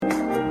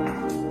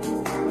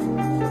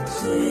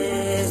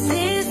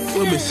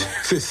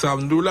c'est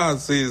Samdou là,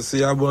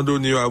 c'est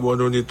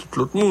abandonner tout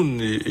l'autre monde.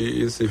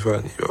 Et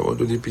Stéphanie,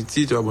 abandonner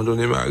petit,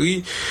 abandonner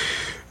Marie,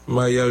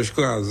 mariage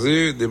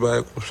crasé,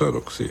 débat comme ça.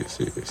 Donc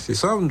c'est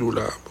Samdou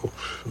là. Bon,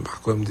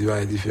 par contre, me dire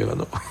indifférent,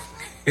 non.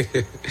 Tout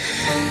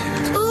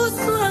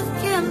soit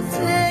qu'elle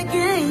fait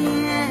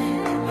gagner,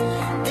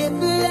 des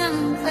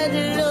blancs près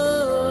de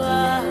l'eau,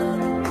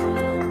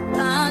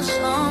 la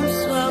chambre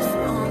soit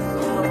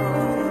encore.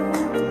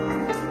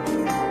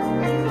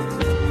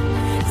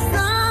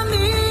 Sans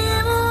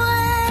mime,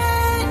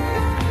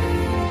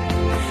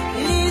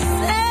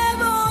 lycée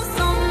bon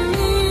sans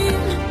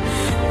mime,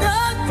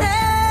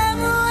 docteur,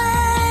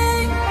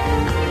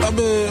 Ah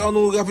ben, on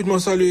nous rapidement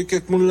saluer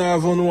quelques monde là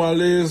avant nous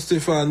aller.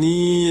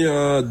 Stéphanie,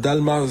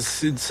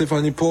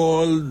 Stéphanie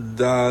Paul,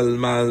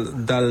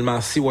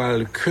 Dalmacy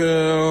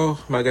Walker,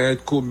 Margaret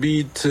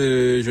Cobit,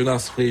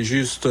 Jonas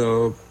Fréjuste,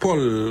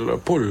 Paul,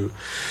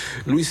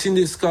 Louis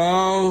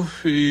Sindescar,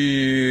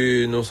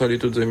 et nous saluons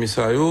tous les amis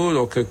Sayo,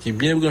 donc qui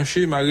bien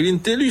branché, Marilyn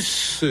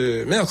Tellus.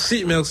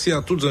 Merci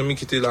à tous les amis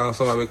qui étaient là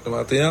ensemble avec nous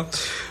matin.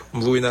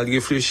 Vous venez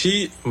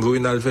réfléchir, vous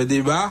venez faire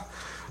débat.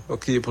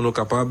 Ok, pour nous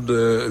capables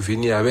de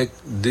venir avec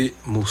des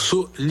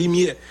morceaux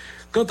lumière.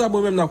 Quant à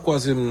moi-même, n'a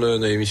croisé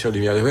dans l'émission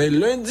Lumière Réveil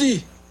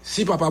lundi.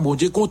 Si papa bon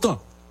Dieu content.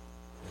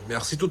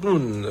 Merci tout le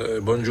monde.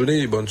 Bonne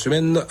journée, bonne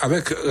semaine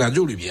avec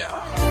Radio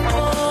Lumière.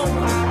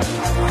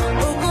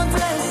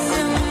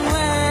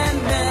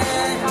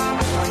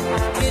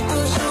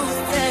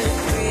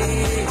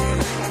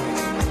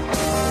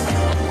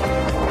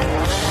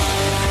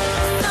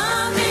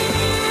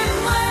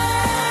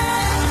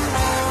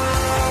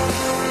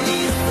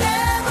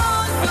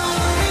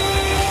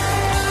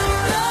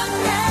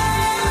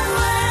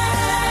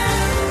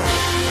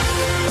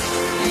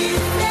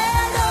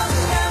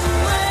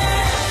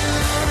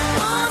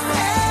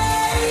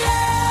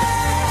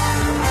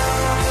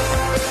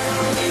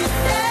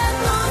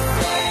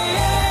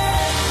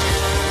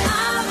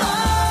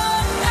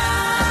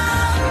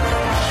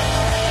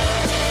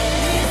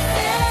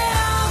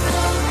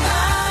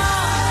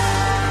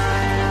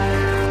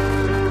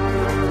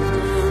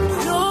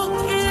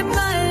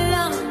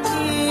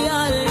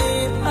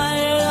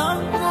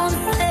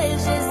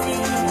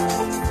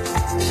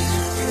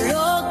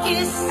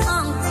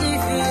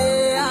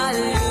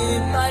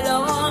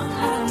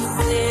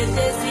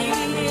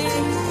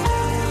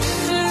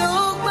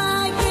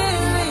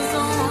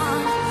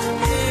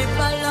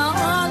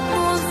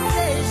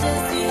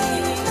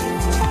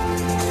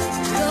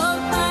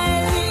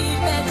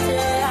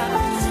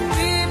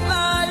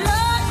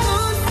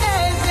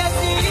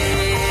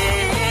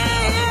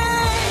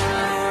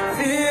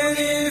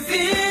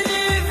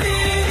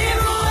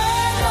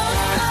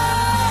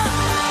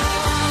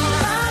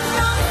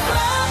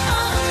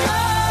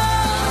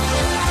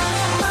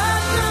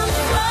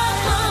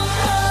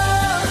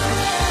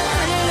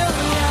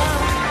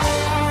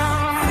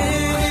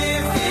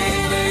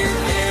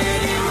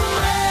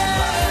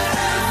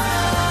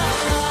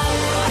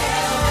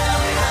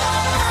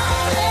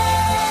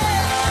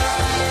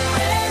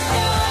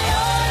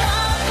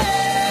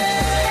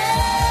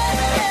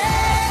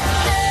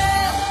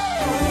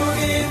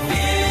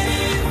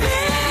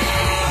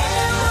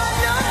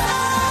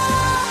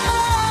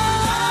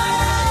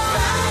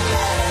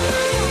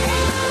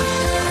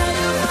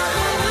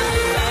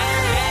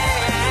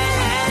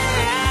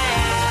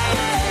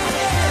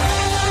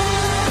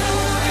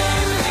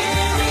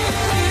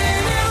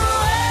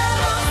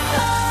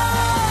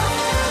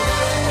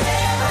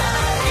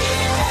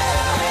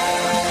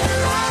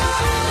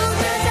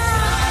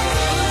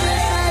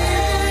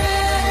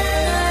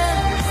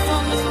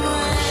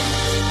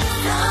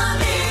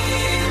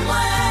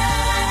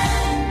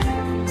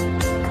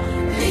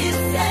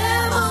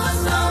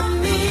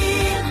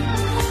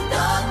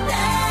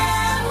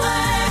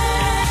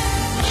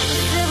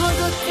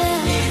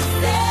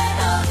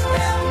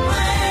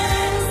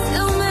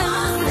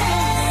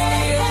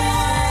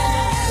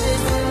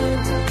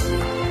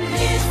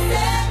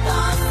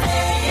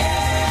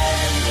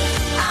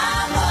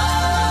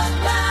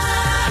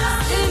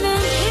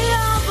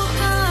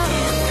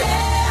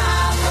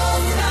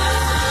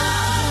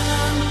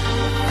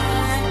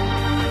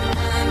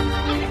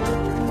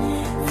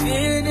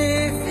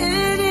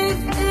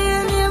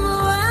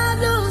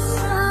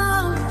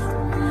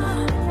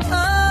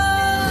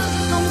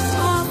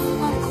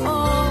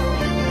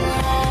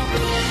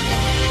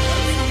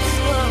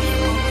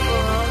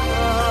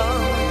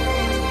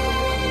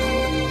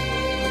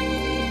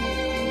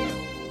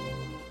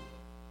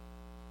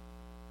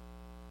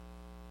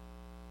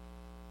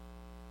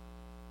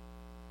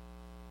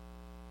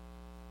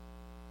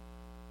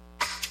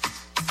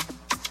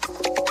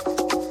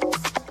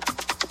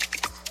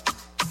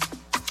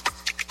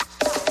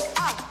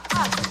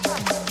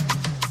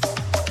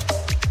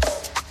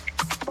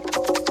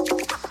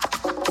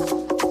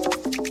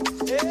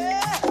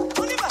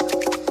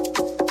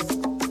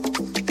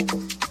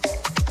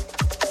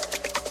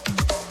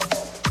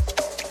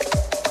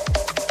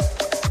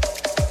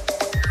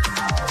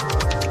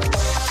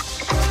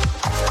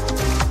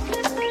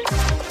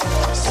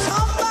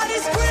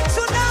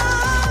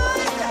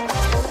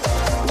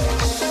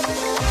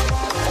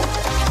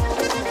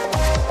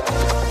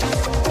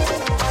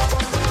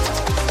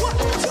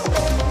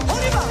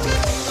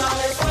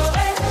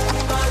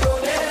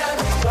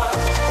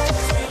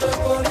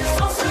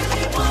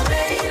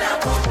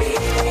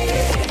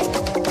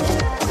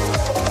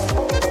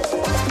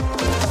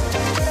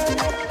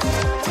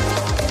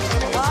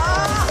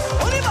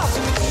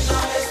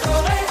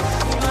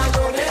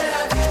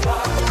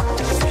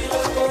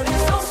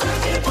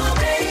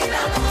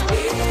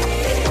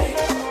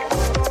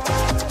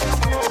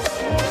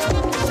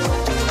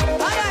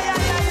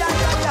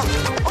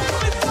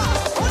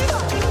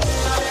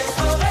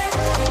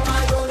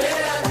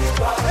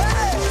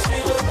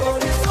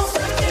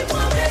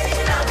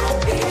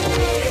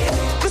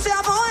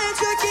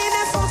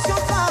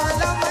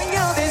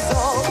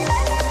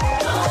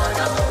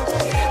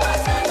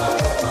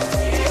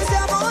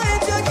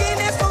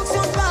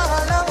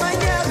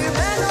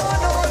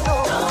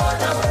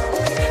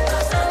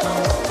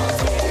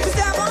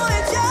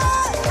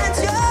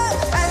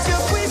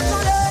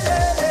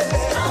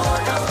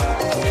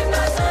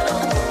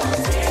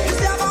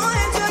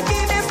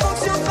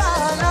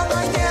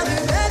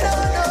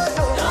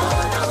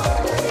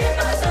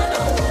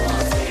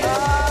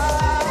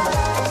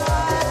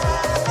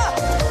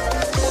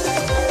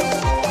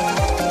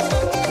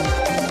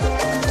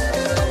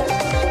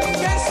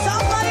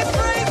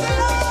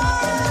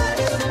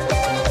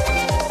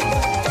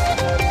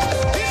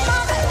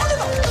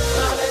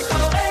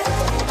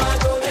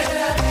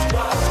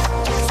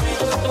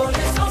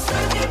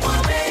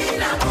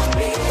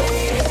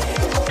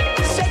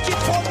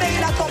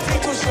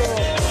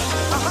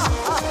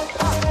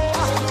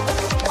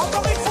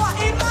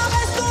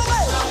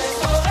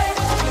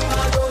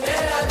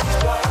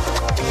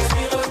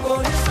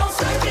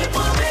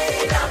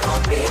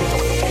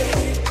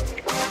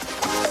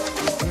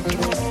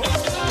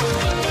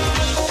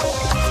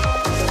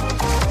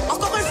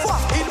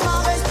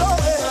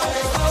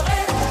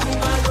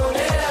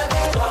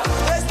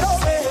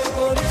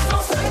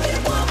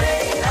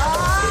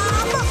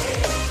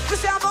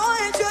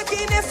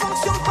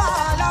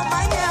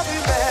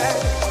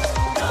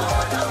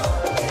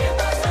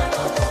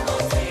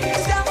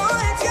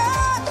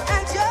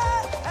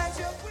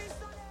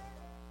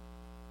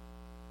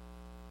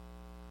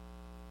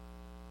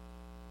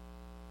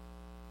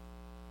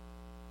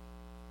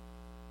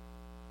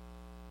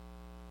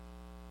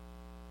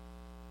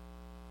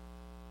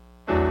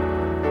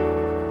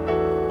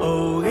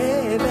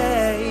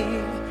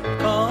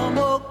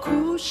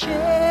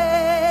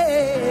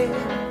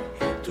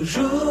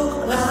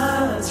 toujours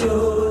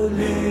Radio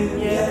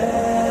Lumière.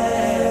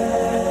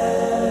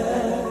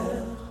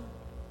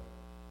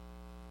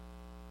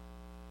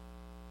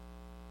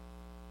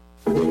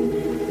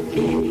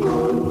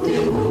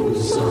 Écoutez-nous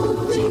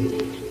sortir,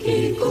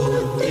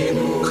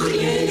 écoutez-nous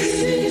crier,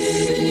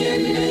 Seigneur,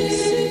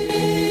 merci,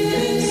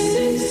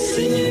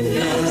 Seigneur,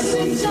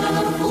 merci,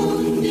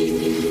 t'apprendre,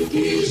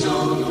 qui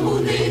j'en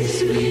pour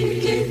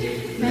expliquer,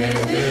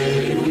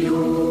 merveilleux.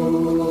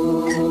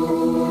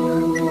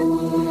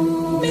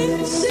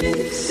 Merci,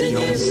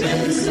 Seigneur,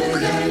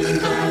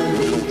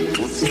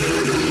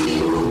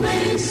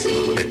 merci,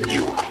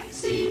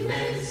 merci,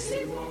 merci,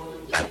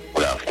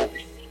 Bravo.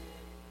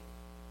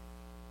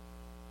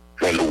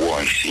 Le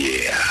louange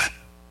hier.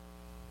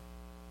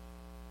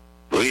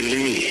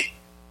 Brûlé.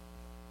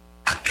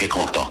 À très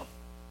content.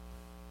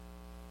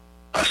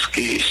 Parce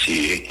que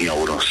c'est qui est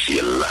au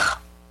ciel là.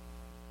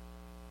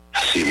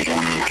 C'est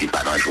mon qui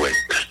pas dans jouette.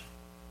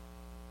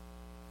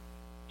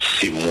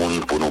 C'est mon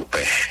pour nos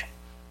pères.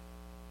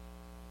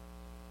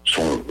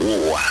 Son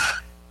roi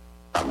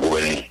a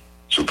gouverné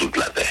sur toute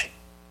la terre.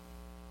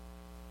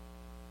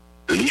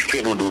 Lui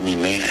fait nous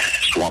dominer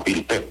sur un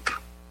pile peuple.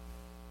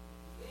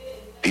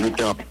 Il nous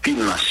en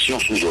pile nation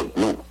sous autres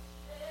nous.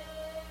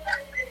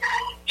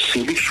 C'est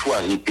lui qui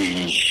choisit le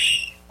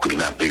pays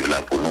qu'il a payé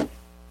là pour nous.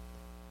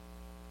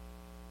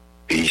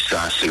 Et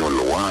ça, c'est une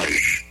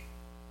louange.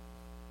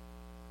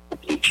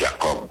 Et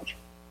Jacob,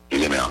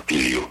 il est mis en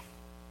pile.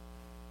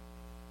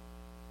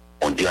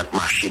 On dit à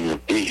marcher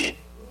monter.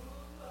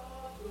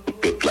 Le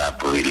peuple a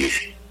brûlé.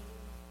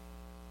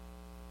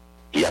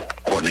 Il y a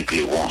connecté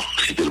les vents,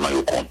 c'est tellement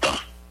content.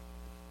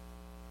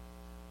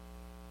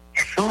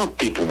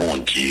 Chantez pour mon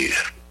Dieu,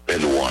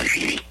 belle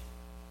louange.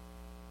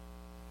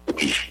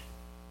 Oui.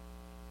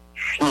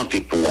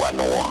 Chantez pour moi,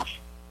 non.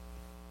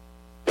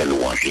 Belle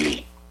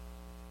louange.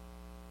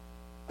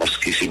 Parce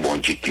que c'est mon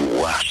Dieu qui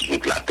voit sur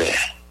toute la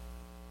terre.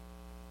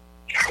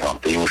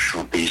 Chantez un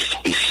chant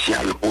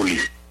spécial pour lui.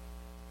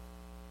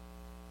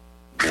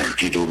 Bon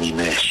Dieu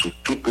dominait sur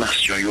toute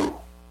nation.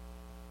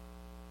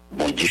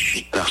 Bon Dieu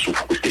chita sur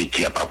côté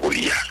qui a pas pour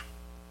lui.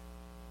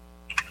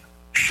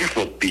 Chef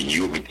votre pays,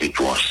 mettez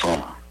tout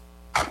ensemble.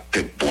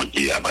 Avec bon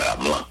Dieu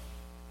Abraham là.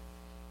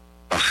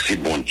 Parce que c'est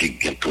bon Dieu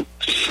qui a tout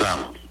ça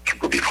qui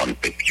peut défendre le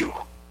peuple.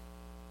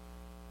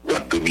 Doit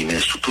dominer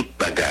sur toute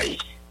bagaille.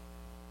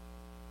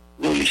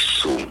 Nous les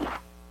sommes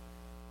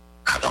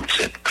à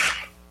 27.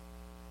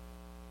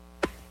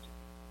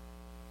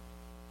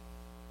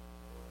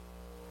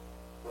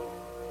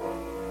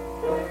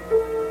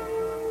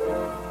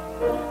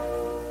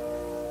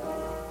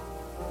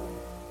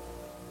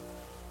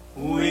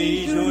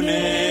 Oui,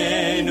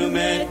 journée nous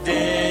met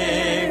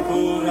décourageants,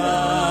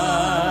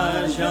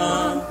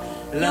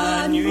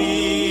 la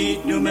nuit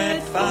nous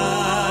met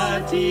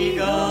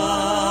fatigants,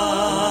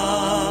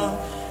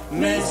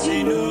 mais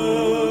si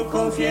nous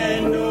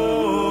confions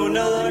nous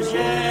dans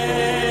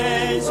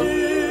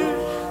Jésus,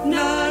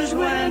 nous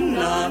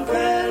joignons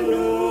que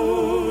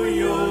nous y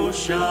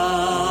chant.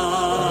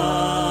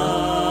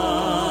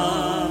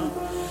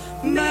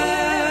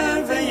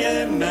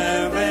 Merveilleux,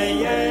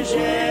 merveilleux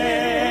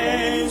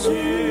Jésus,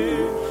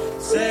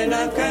 c'est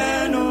là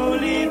que nous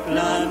lui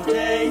plantons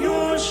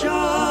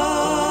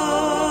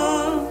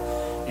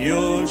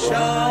un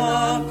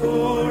chant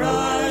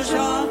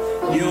courageant,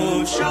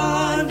 un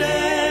chant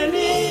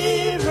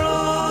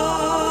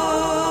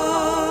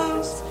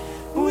délivrance.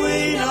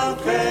 Oui, là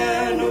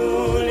que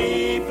nous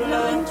lui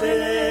plantons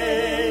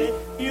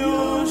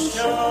un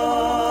chant.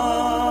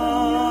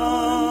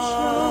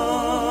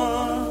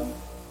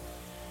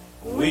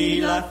 Oui,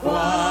 la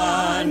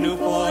croix nous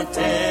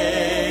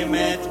portait,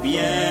 mettre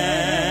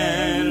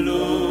bien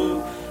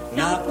l'eau,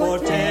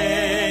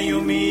 n'apporter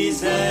une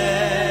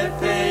misère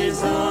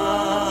pesant.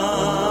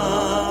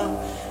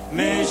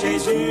 Mais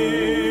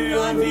Jésus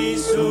a mis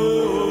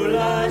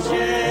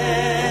soulagé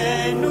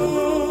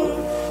nous,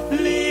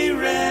 lui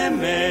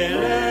remet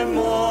le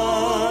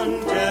monde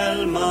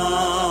tellement.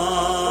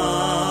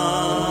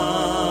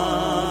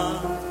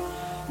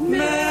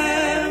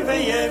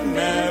 Merveilleux,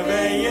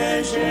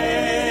 merveilleux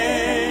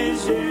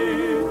Jésus,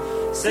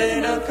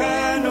 c'est là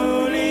que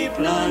nous lui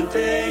plantons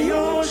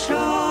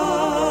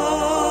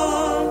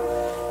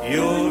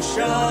un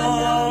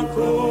chant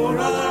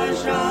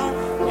courageant,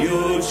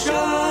 un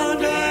chant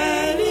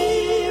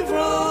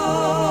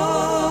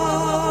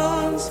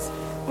délivrance.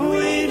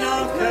 Oui, là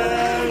que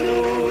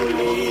nous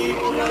lui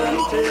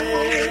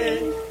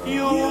plantons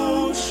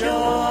un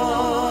chant.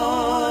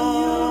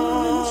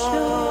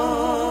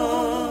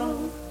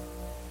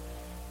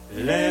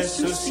 Les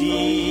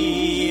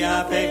soucis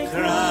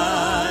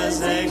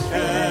écrasent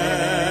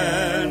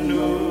que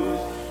nous,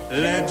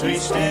 les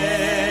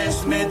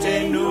tristesses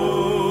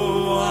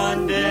mettez-nous en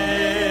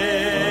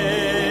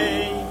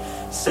deuil.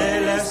 C'est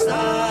le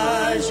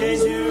sage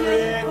Jésus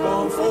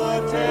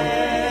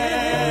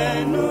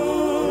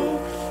réconfortez-nous,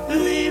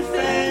 lui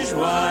fait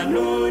joie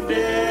nous déborder.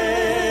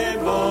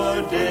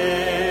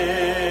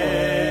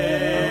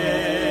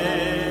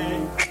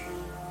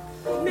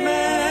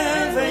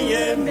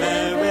 Merveilleux,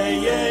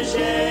 merveilleux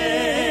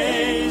Jésus,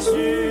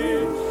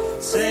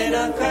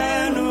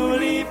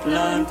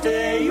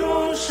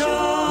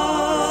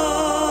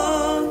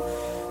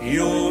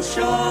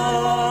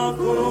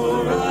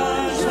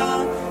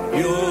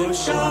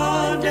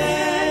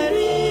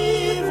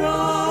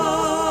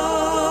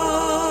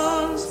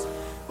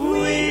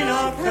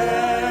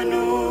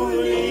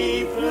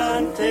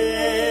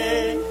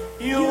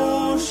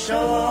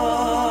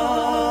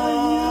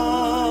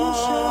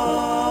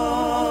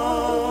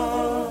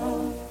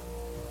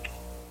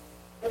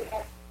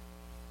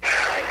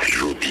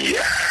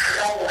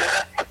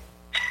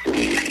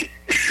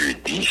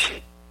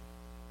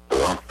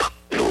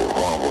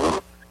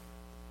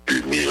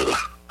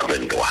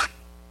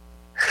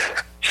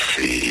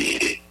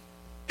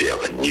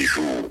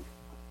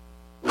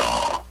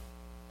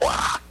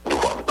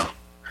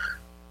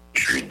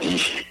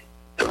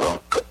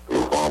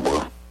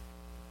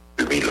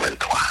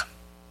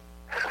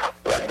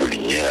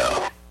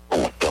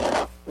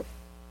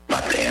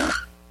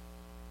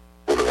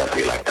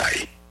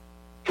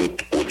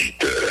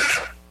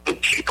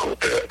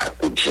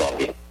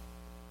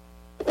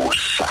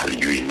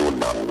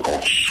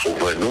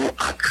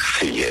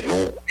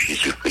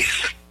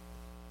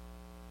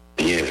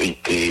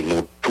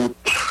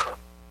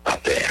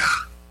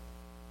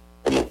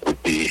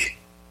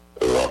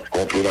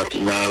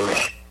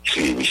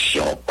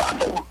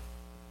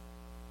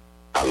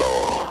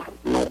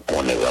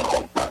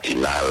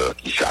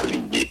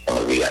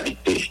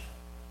 réalité.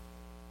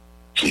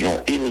 C'est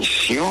une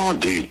émission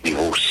de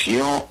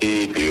dévotion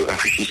et de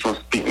rafraîchissement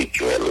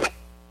spirituel.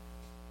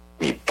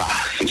 Il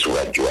passe sur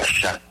la radio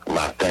chaque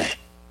matin,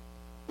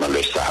 dans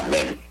le soir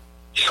même,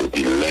 sur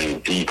du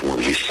lundi pour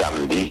le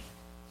samedi,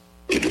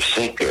 et de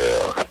 5h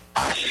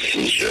à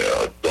 6h.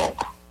 Donc,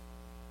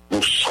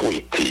 nous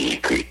souhaitons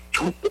que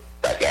tout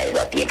bagaille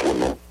va bien pour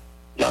nous.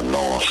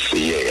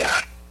 L'annoncer,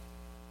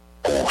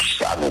 comme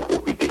ça, nous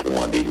profiter pour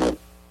demander nous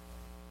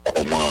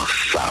comment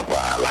ça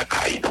va la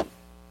caille.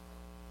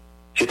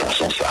 C'est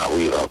façon ça,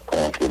 oui,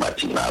 rencontre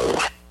matinale.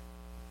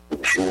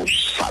 Je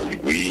salue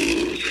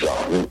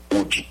les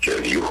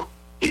auditeurs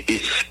et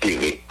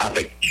espérer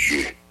avec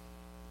Dieu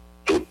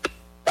toute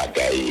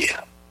bagaille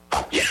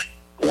va bien.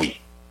 Oui,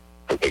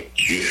 avec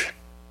Dieu,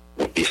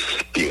 nous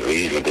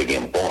espérer de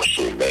un bon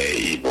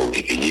sommeil, nous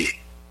réveiller,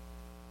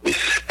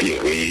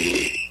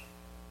 espérer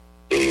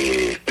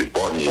et de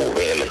bonnes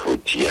nouvelles, je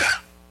dis,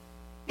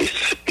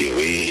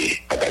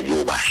 espérer bagaille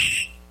au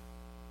marché.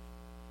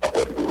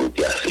 Après, vous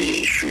dire,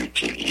 c'est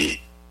jeudi,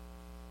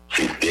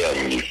 c'est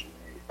dernier,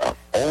 en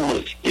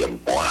 11e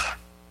mois,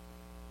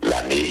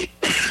 l'année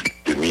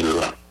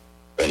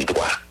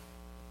 2023.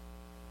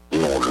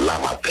 Nous, la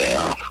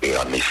matin,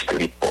 frère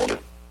Nestlé Paul,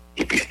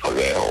 et puis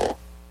frère,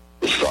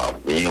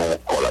 amis,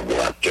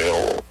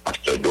 collaborateurs,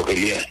 pasteur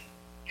d'Aurélien.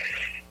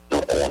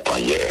 Nous comptons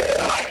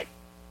hier,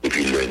 et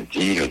puis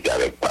lundi, nous étions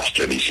avec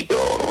pasteur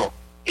Isidore,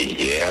 et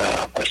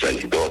hier, pasteur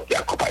Isidore qui a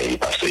accompagné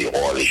pasteur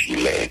Héron, les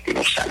gilets, que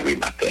nous saluons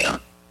matin.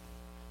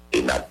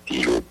 Et n'a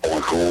dit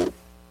bonjour.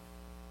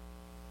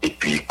 Et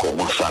puis,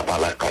 comment ça va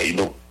la caille,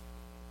 nous?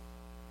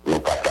 Nous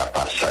pas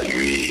capables de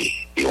saluer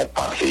et on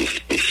pensée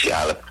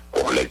spéciale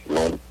pour les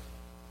nous.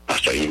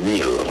 Parce que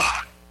Emile,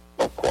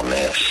 donc on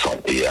est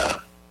santé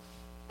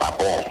pas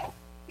bon.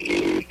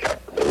 Et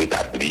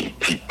rétabli,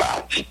 petit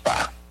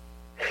pas.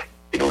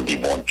 Et nous dit,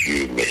 bon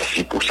Dieu,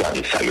 merci pour ça.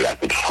 Nous saluons à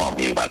toute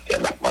famille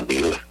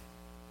maternelle.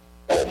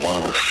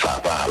 Comment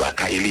ça va la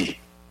caille?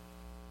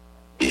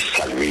 Et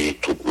saluer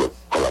tous les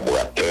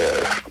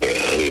collaborateurs,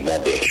 Raymond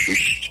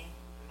Berjus,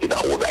 et dans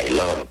Rhode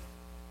Island,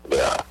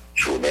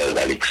 Jonel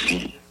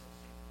d'Alexis,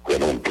 et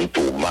non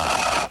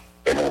Thomas,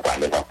 et non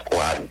Vanessa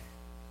Croix,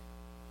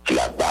 qui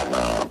là-bas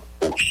dans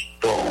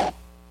Boston,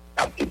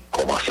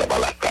 comment ça va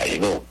la caille,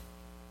 non?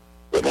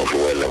 Et non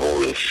Joël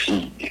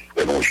Roressi,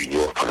 et non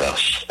Junior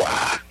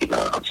François, qui est dans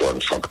la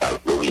zone centrale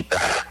Florida.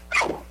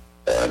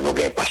 Nous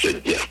avons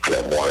passé Jeff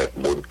Clermont avec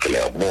Maud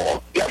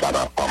Clermont, là-bas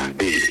dans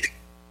Pambé.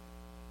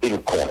 Il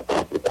compte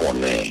pour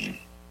qu'on ait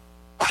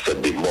pasteur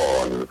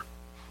Desmond,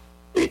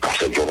 et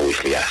pasteur John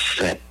Wesley à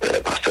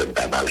Sainte, pasteur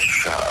Danal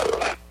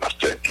Charles,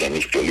 pasteur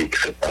Kenny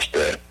Félix,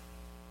 pasteur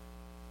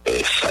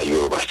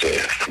Sayo, pasteur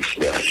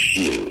Frisner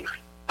Gilles,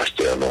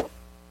 pasteur non.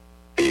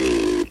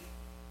 Et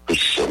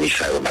puis Somi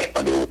Sayo m'a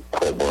demandé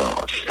comment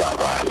ça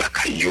va la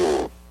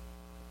Caillou.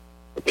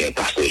 Et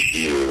pasteur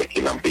Gilles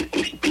qui n'a pas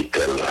été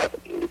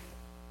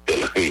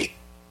Pellery,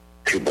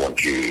 que bon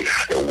Dieu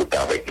fait route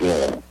avec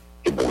nous.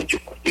 Et bon Dieu,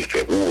 qui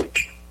fait route,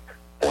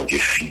 bon Dieu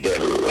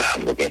fidèle,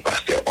 nous avons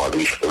pasteur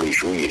Henri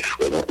Réjouir,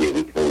 nous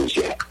Éric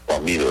Mosier,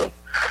 famille,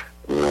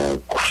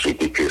 nous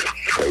souhaitons que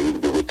frère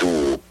de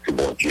retour, que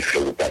bon Dieu fait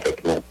route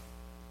avec nous,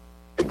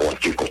 que bon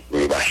Dieu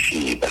continue à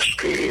marcher, parce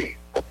que,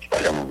 par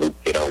exemple,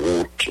 nous sommes en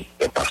route,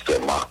 le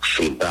pasteur Marc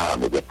Sénat,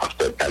 nous avons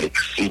pasteur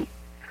Alexis,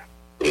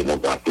 et nous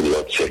avons tous les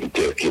autres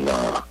serviteurs qui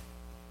n'ont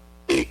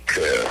des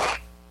cœurs,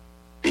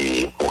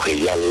 et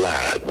Montréal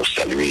là, nous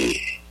saluons,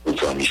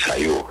 nous amis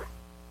Sayo.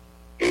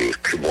 Et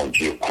que bon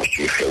Dieu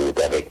continue à faire route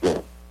avec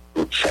nous.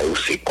 Tout ça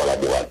aussi,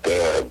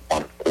 collaborateurs,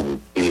 en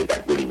comité,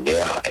 dans le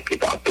lumière, et puis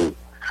partout,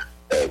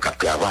 qui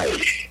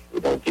travaillent. Et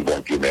donc, bon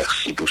Dieu,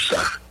 merci pour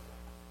ça.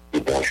 Et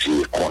bon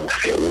Dieu, qu'on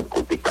fait route,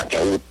 côté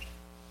Kakaout.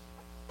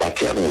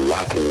 Nous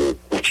là pour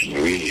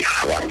continuer à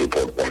frapper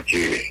pour bon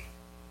Dieu.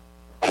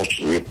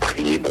 Continuer à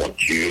prier, bon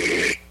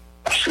Dieu,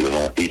 parce que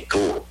l'on est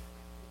tôt.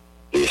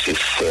 Et c'est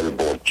seul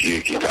bon Dieu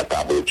qui est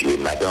capable de tuer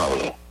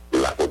madame.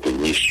 La côté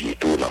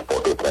surtout dans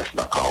Port-au-Prince,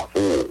 dans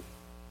Carrefour.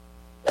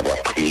 On va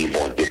prier,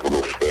 bon Dieu, pour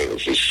nos frères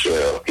et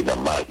sœurs qui sont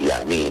dans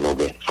Mariani, nos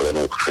frères,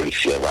 nos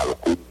Félicien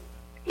Valcourt,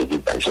 et des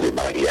personnes de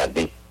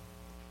Mariani.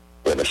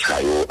 On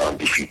est en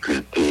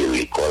difficulté,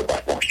 l'école va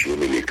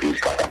fonctionner,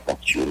 l'église va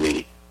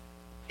fonctionner.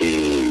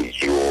 Et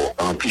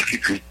en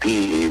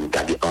difficulté,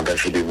 en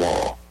danger de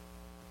mort.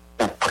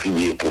 On a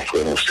prié pour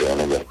frères et sœurs,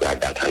 nos frères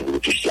d'Attaque,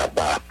 tous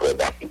là-bas, frères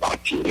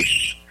d'Attaque,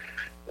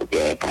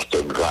 bien,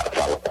 pasteur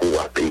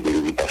Valcourt a payé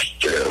le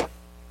pasteur.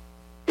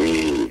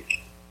 Et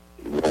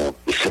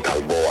cet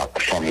album a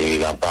famille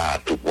là-bas,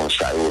 tout le monde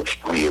s'est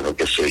prié,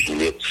 donc ce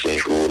gilet, 5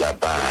 jours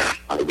là-bas,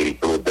 avec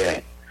Claudin,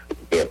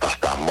 bien,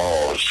 pasteur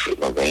Morse,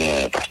 donc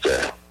bien,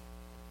 pasteur.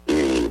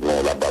 Et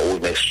bon, là-bas,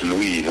 Onès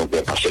Louis, donc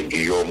bien, pasteur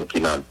Guillaume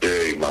qui n'a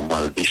deuil,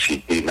 maman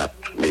décidé, n'a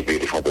levé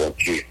le fond bon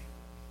Dieu.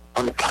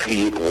 On a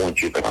prié pour mon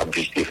Dieu, pour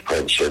visiter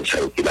frère, seul, ça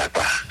qui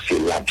là-bas, c'est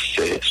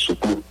l'abcès, sous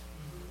tout.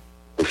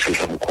 C'est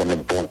ça qu'on est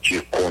bon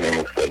Dieu, qu'on est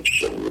mon frère du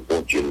Seigneur,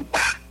 bon Dieu nous bat.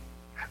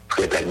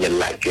 Frère Daniel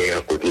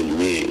Laguerre, côté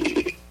lié,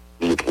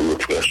 il est pour le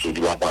frère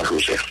Soudoua,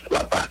 Joseph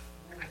là-bas.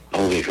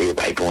 Nous arriver,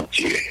 bah, bon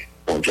Dieu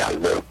à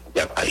l'heure, bon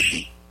Dieu à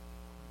agir.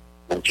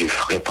 Bon Dieu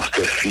frère,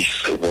 pasteur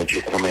fils, bon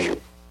Dieu connaît.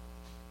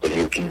 Bon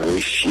Dieu qui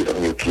réussit,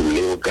 bon Dieu qui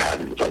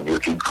léogane, bon Dieu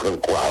qui grand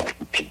quoi,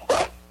 petit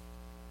quoi.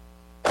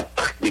 La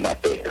prière la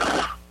paix,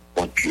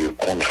 bon Dieu,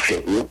 qu'on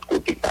fait l'autre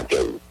côté de la terre.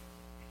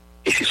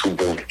 Et c'est sous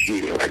bon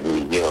Dieu, la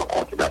lumière,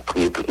 quand on a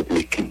prié pour toute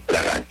l'équipe de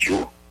la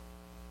radio,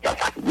 il a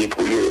prié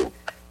pour eux.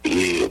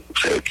 Et pour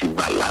ceux qui sont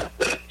malades,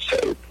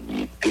 ceux qui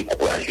sont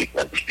découragés, qui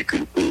ont des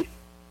difficultés,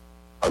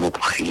 nous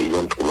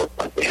prions pour notre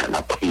matin, on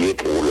a prié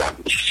pour la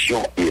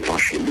mission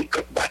évangélique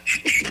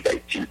baptiste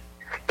d'Haïti.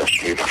 Parce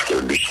que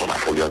le son a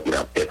fallu en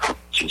la tête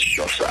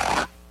sur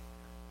ça.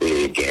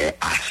 Et il y a une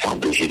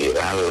assemblée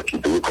générale qui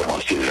doit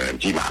commencer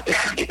lundi matin,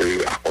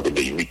 à compter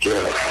de 8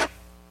 heures.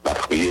 On a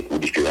prié pour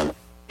différentes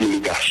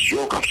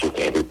délégations, comme ça,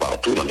 un peu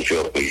partout, dans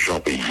différentes régions,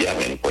 pays,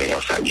 même pour y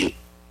en saluer.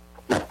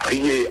 On a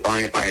prié en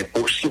un pas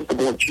impossible pour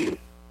mon Dieu.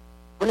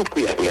 On a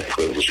prié avec les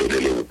frères sur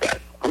les Léogane.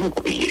 On a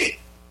prié.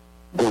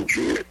 Bon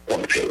Dieu,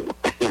 on fait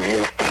un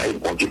montagne,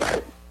 bon Dieu,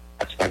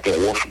 c'est pas qu'un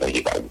roche, bon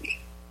Dieu,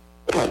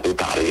 on va te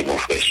parler, mon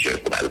frère, sûr,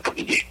 on va le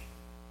prier.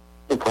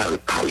 On va le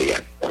parler à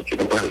bon Dieu,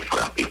 on va le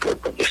frapper pour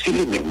bon Dieu. C'est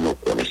lui-même nous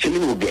connaît, c'est lui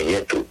nous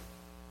gagne tout.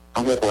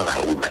 On va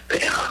voir où matin,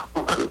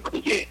 on va le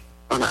prier.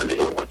 On a le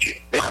bon Dieu.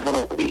 Mais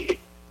avant de prier,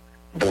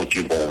 bon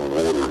Dieu, bon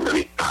rôle,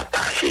 les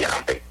partager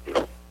avec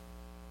nous.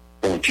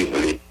 Bon Dieu,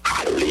 les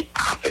parler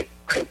avec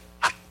nous.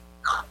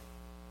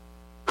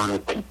 On a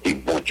dit,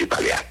 bon Dieu,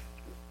 parler avec nous.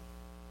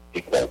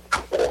 Des bonnes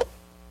paroles,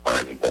 on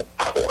a des bonnes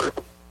paroles.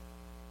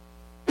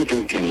 Nous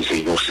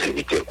utilisons nos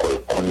serviteurs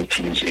qu'on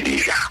utilise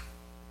déjà.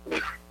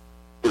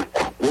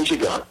 Moi, j'ai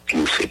garanti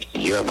c'est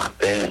hier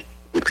matin,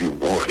 depuis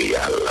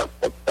Montréal,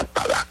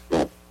 par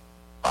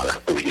la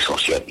commission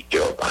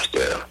serviteur,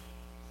 pasteur,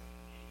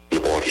 et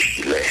bon, les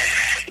filets,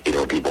 et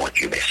on dit, bon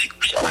Dieu, merci.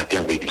 Ça m'a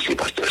terminé, c'est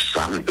pasteur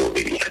Sam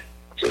Dobélien.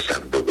 C'est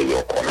Sam Dobélien,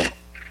 on connaît.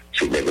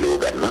 C'est le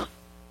Léogane.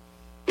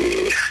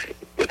 Et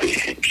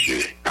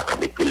monsieur a quand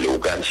même pris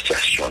l'organe,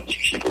 situation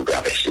difficile pour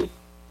traverser.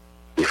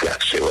 Les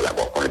frères sœurs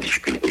là-bas ont des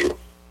difficultés.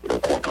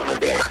 Donc, on a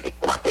des avec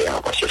ma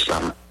père, parce que ça,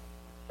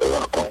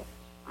 rencontre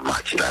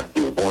Matinale,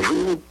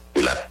 bonjour,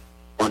 et là,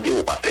 on dit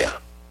au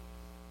père,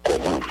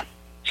 comment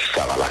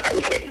ça va la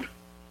Californie.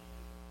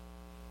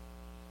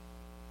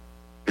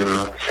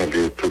 Maintenant,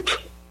 salut tous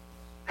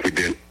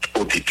les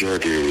auditeurs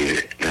de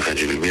la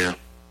Radio Lumière,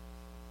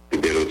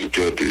 les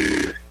auditeurs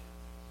de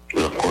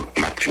Rencontre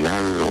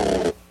Matinale,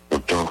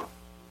 autant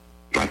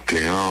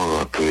matin,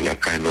 rentrer la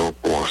canon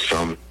pour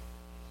ensemble.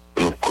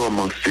 Nous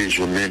commencer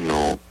journée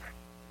nous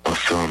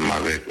ensemble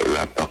avec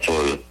la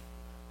parole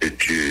de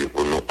Dieu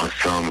pour nous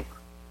ensemble.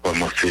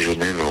 Commencer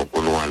journée nous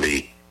pour nous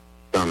aller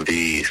dans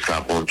des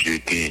savons Dieu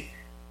qui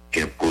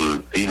pour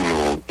dire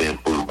nous, qui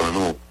pour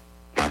nous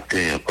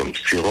matin comme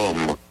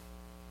sérum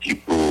qui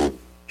pour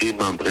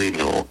démembrer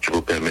nous, qui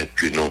pour permettre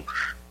que nous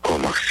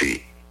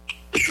commencer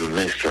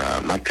journée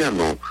ça matin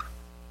nous.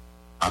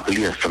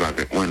 Appelez ensemble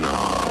avec moi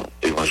dans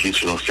l'Évangile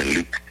selon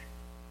Saint-Luc,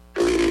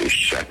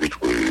 chapitre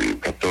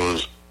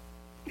 14,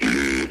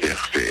 le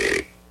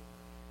verset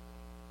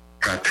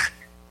 4,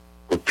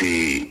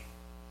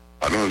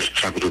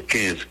 chapitre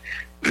 15,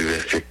 le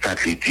verset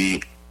 4, il dit,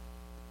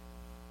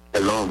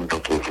 l'homme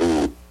d'entre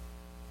vous,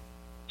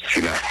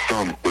 s'il a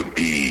 100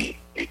 brebis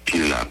et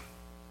qu'il a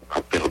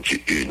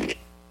perdu une,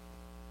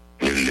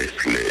 ne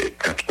laisse les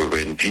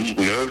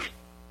 99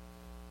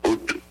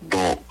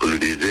 dans le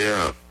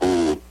désert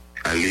pour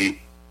aller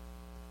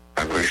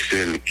avec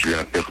celle qu'il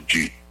a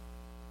perdue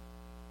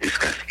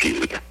jusqu'à ce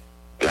qu'il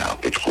la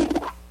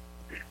retrouve.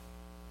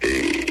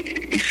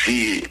 Et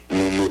ici,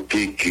 nous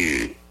notons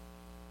que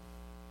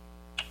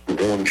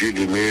bon Dieu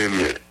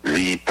lui-même,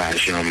 lui, pas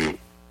jamais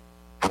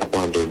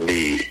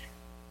abandonné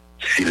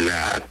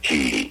cela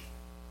qui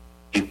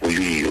pour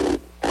lui,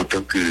 en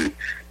tant que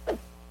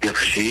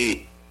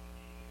berger,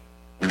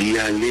 lui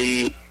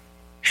aller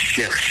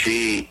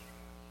chercher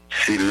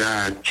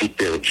cela qui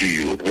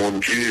perdu. Mon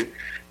Dieu,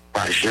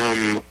 pas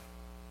jamais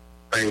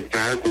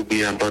pas ou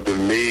bien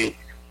abandonné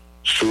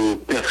sur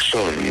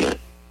personne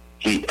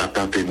qui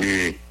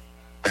appartenait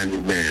à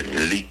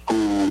nous-mêmes.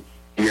 L'écho,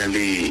 y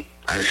aller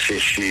à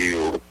chercher,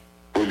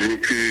 au lieu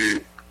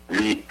que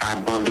les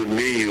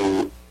abandonner,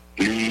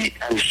 les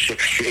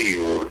chercher,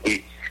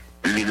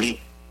 les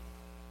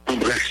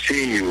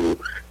embrasser,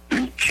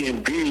 les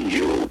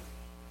tiender,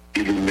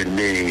 et les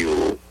mener,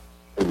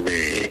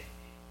 mais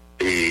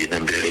et dans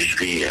la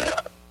bergerie,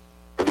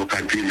 on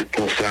va dire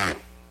comme ça,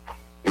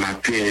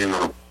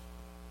 matin,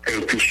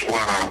 quel que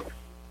soit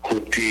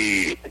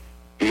côté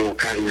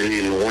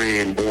localisé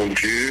loin, bon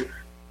Dieu,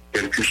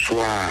 quel que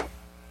soit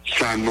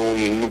ça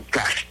nous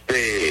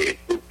casse-tête,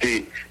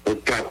 côté nous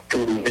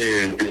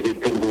tourner de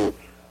tombeaux,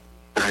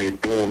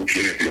 bon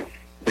Dieu,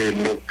 mais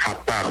nous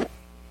capables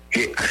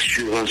et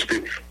assurance que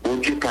bon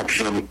Dieu pas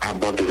jamais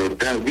abandonné.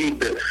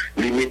 David,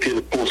 il mettait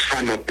comme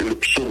ça dans le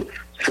psaume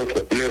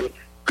 59,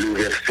 le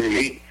verset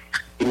 8,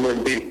 il m'a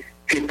dit,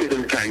 que peut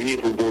le gagner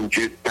pour bon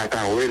Dieu,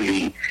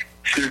 Tataoueli,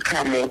 s'il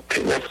t'a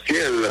monté dans le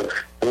ciel,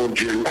 bon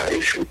Dieu là,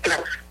 et s'il t'a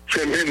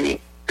fait même,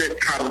 c'est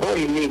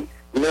carbone,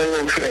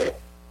 Non, en fait,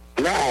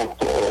 là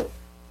encore,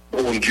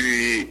 mon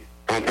Dieu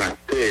en la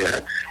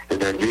terre,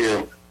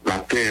 c'est-à-dire la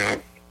terre,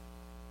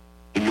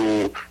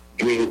 nous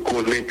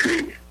connaissons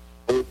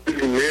que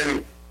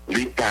lui-même,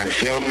 les pas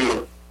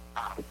jamais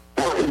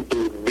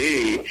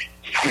abandonné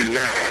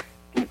cela.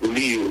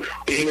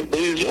 Et une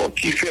raison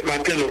qui fait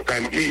matin le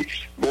cambi,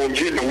 bon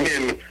Dieu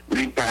lui-même,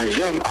 lui pas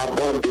jamais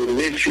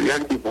abandonné cela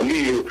qui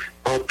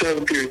en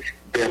tant que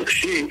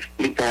berger,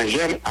 il n'a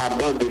jamais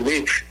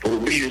abandonné pour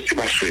lui, je sais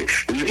pas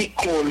ce. Lui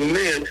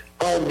connaît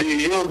en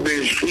dehors de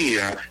lui,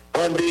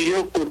 en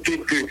dehors côté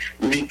que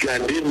lui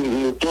garde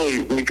mouton,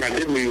 lui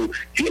garde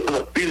qui est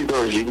en pile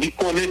danger. Il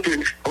connaît que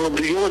en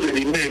dehors de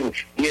lui-même,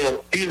 il y a en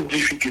pile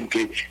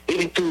difficulté.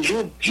 Il est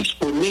toujours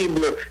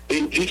disponible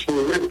et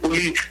disponible pour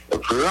lui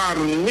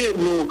ramener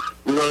nous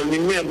dans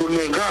lui-même, pour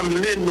nous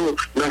ramener nous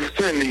dans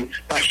ce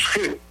parce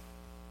que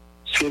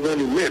c'est dans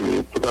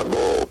lui-même, tout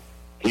d'abord,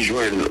 nous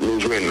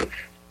joignent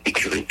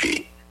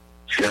sécurité.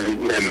 C'est dans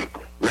lui-même,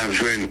 nous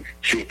joignent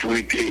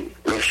sécurité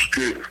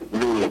lorsque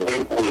nous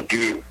rendons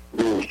Dieu,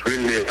 nous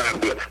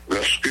vulnérables,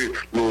 lorsque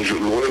nous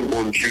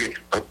rendons Dieu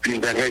en plus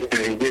d'arrêt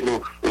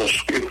nous,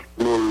 lorsque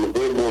nous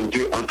rendons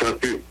Dieu en tant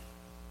que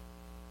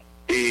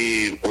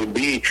et on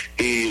dit,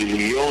 et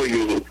lion,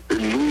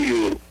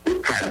 nous, il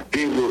a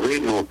dévoré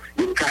nous,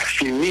 il a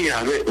fini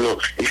avec nous.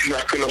 Et c'est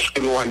là que lorsque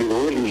nous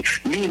allons,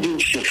 ni nous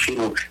chercher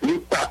nous, ni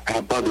pas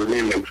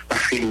abandonner nous,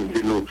 parce qu'il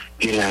nous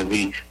dit la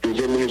vie.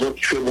 Deuxième raison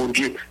qui fait mon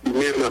Dieu,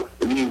 lui-même,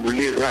 il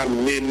voulait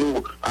ramener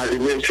nous à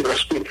lui-même, c'est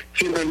parce que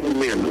c'est dans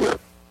nous-mêmes,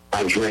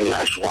 à jouer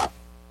la joie.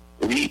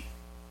 Oui,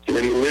 c'est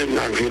dans nous-mêmes,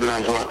 à jouer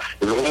la joie.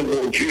 Le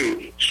bon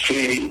Dieu,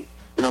 c'est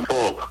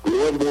n'importe,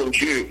 loin bon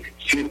Dieu,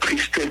 c'est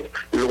tristesse,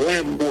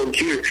 loin bon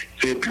Dieu,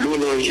 c'est de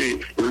l'onanger,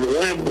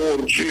 loin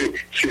bon Dieu,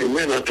 c'est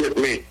main en tête,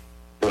 mais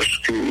parce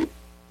que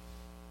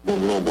nous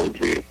non bon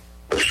Dieu,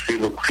 parce que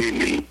nous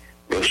prions,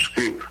 parce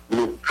que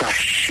nous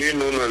cachons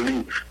dans la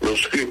vie,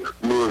 parce que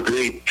nous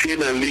retenons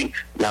dans la vie,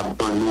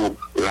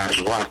 la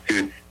joie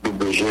que nous avons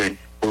besoin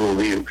pour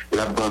vivre,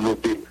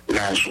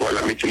 la joie,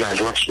 la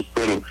joie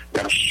suprême,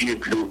 la suite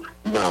de nous,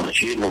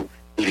 manger nous,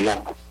 et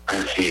là,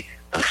 ainsi,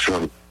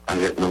 ensemble.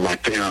 Avec nos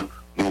matins,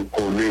 nous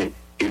connaissons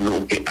et nous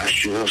avons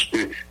assurance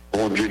que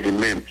bon Dieu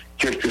lui-même,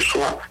 quel que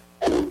soit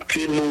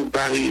côté nous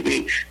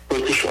arriver,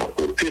 quel que soit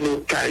côté nous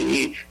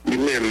tailler,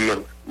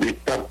 lui-même, il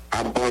pas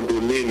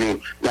abandonné nous,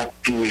 l'a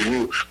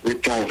toujours, il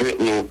est avec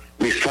nous,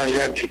 mais ça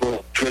y a dit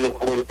qu'on fait nous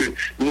comprendre que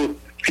nous,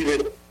 qui va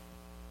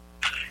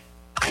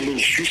aller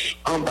juste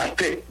en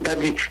bataille,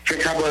 c'est-à-dire, fait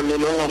qu'abandonner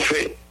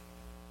l'enfer.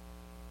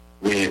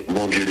 Mais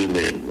bon Dieu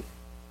lui-même,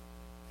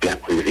 il a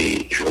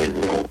privé,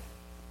 joignons.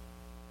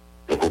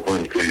 Nous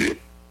comprenons que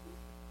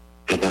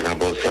c'est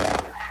d'abord ça,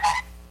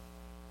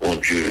 mon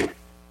Dieu,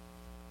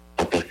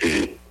 en tant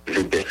que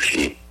le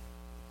berger,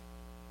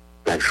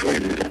 la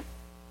joine,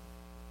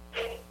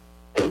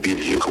 un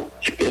milieu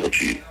qui est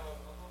perdu,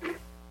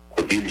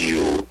 un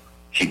milieu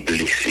qui est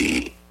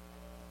blessé,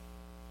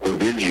 un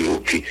milieu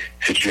qui,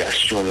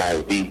 situation la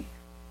vie,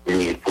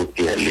 il faut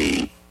y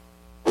aller,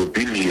 un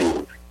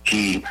milieu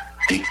qui est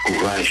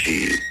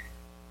découragé,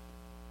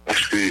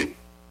 parce que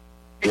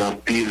il y a un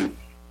pile.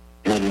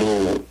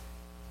 Non,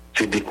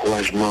 c'est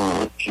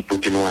découragement qui peut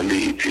nous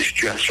aller, c'est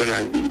situation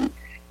la vie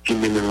qui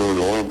mène nous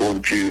loin, bon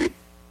Dieu.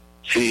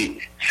 C'est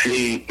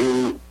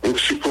une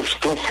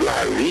circonstance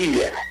la vie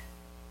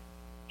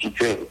qui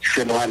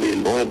fait nous aller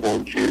loin, bon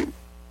Dieu.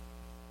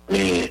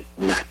 Mais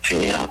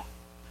matin,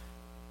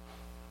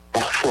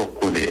 parfois on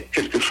connaît,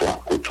 quel que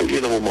soit côté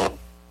dans le moment,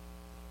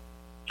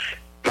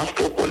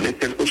 parfois on connaît,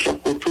 quel que soit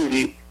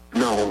côté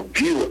dans le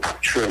vie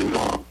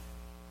actuellement,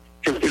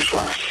 quel que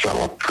soit ça,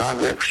 on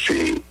traverse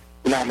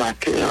la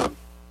matière,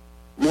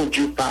 mon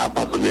Dieu pas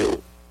abandonné.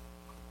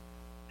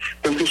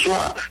 Quel que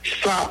soit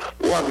ça,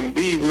 on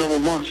vit dans le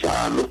moment,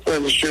 ça, nos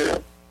frères et sœurs,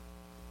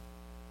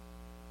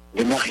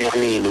 de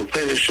Marie-Amélie, nos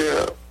frères et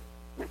sœurs,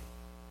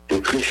 de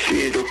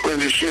Christy, nos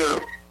frères et sœurs,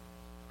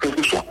 quel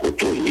que soit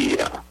côté,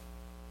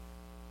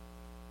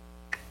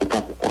 ou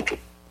pas pour compte.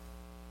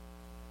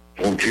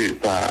 Mon Dieu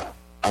pas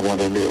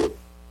abandonné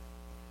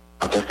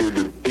en tant que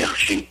le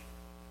berger.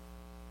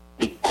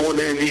 Il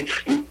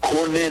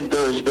connaît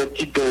dans un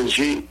petit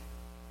danger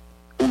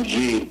où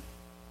il est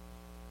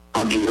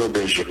en dehors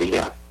d'Algérie.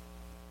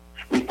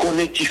 Il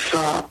connaît qui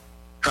ça,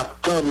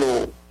 captant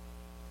nous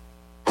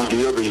en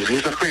dehors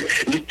d'Algérie. Ça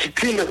fait les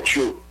petits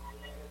lectures.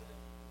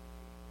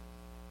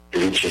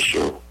 Les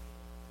gestions.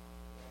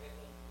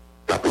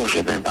 La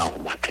plongée d'un dans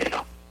le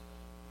matin.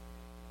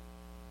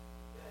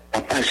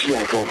 La passer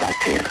avant le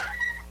matin.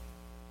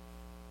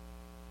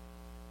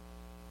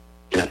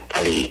 Il a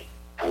parlé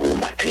pour le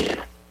matin.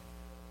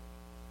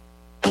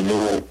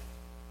 Nous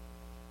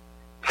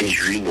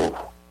réjouissons.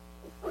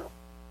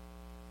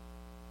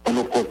 On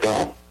est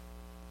content.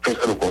 Qu'est-ce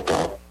que nous sommes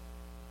contents?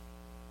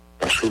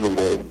 Parce que nous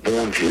avons un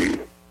bon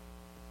Dieu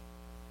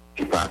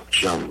qui va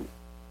jamais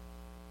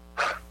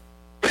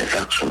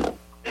faire actions.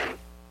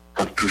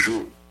 Quand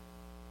toujours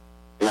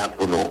là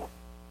pour nous.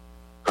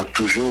 Quand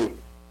toujours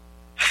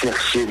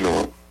chercher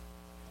nous.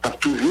 Quand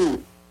toujours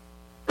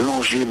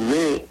longer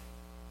mais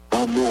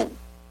nous,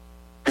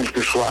 quel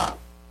que soit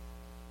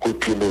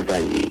côté nous va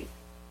aller,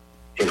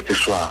 quel que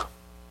soit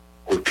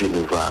côté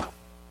nous va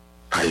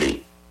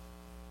aller,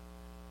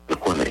 nous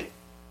connaissons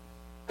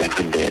la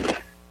fidèle.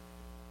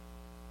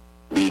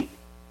 Les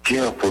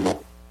tiens pour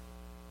nous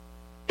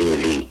et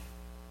les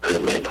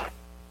remèdes.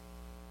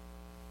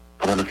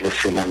 Pendant notre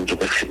semaine, je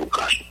merci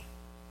beaucoup.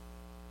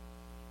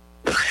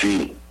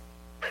 Merci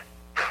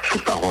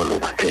pour parole au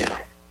matin.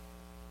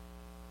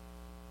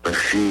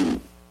 Merci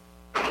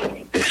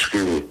est-ce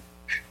que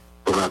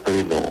vous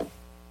rappelez-nous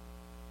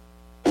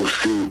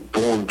aussi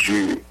bon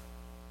Dieu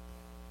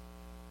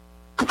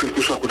pour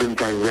quelque chose que nous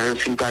arrivons,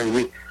 si nous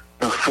arrivons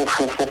dans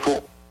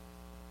fond,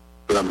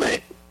 la main.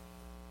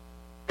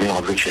 Et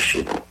on veut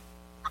chercher nous.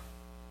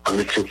 On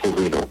veut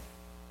secourir nous.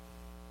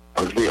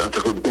 On veut en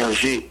tant que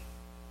berger,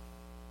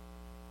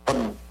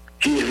 on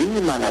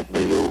guérit malade de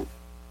nous.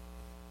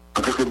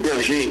 En tant que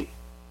berger,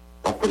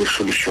 on peut des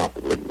solutions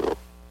pour nous.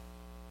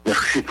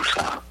 Merci pour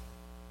ça.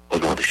 Au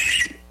nom de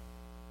Jésus.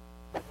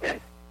 Amen.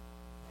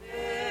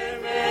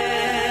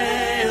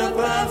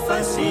 Pas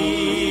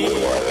facile.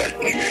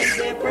 Merci,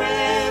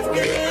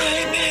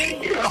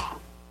 Seigneur.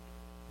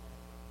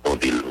 On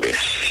dit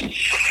merci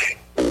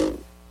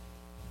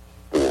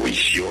pour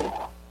vision,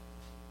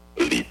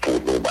 pour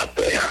nos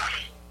matins.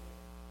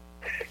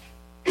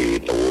 Et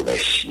nous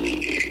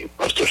remercions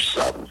Pasteur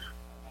Sam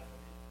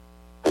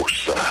pour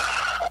ça.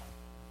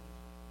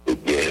 Eh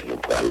bien, nous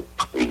allons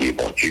prier,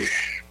 mon Dieu.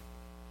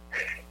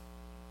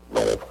 Nous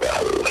allons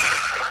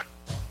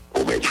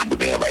remettre le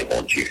bonheur,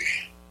 mon Dieu.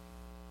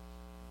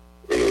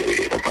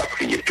 Et on va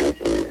prier tout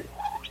pour,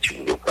 si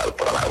nous parlons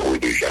par la rue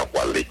déjà,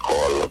 pour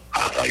l'école,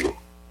 avant eux,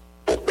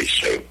 pour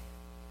pécher.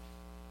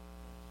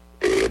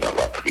 Et on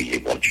va prier,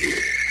 mon Dieu,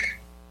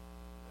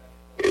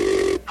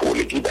 et pour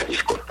l'équipe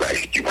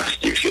d'adiscotage du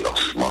master de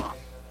lancement,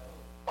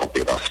 on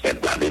peut en se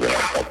mettre dans un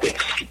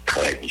contexte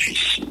très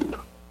difficile.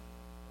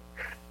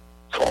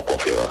 Son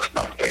conférence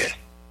n'a fait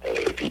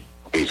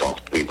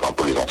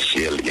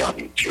présentiel et en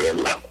virtuel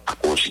à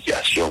cause de la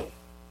situation,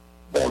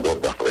 bon,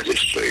 donc, dans les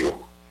frères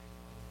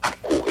à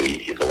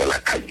courir dans la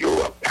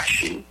caillou, à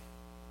cacher.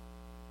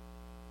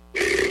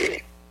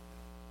 Et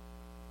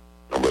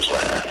nous avons besoin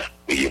de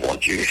prier, mon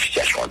Dieu,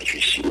 situation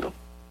difficile.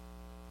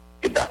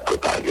 Et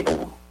d'accompagner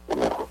nous pour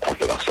nos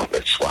conférences en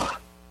fait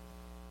soir,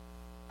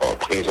 en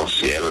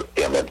présentiel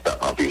et en même temps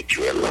en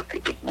virtuel, que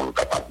tout le monde est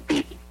capable de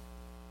vivre.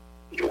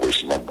 Et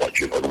heureusement, mon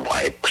Dieu, nous nous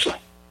moyens pour ça.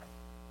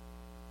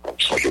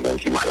 Sans que mon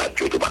Dieu malade,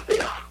 Dieu de ma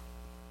terre.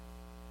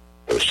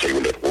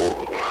 Seigneur, les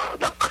pauvres,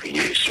 on a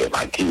prié, Sœur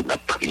Maggie, on a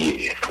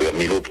prié, Frère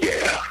Milo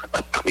Pierre, on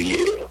a prié,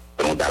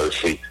 Frère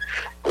Dalcé,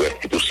 Frère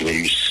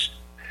Titosineus,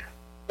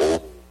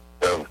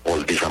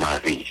 Paul déjà ma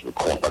vie, nous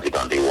comptons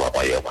dans des rois,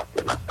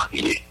 on a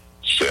prié,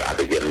 Sœur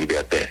avec la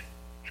liberté,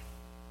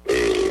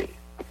 et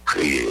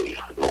prié,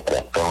 nous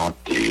comptons,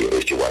 et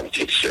tu vois,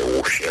 Sœur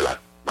Rochelle,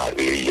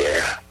 Marie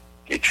hier,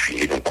 et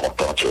tu es nous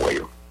comptons, tu vois,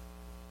 et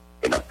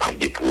on a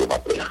prié pour le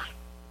matin.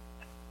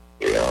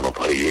 Et on a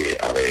prié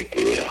avec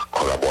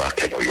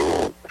collaborateurs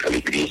à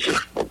l'église,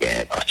 nous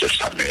avons Pasteur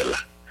Samuel,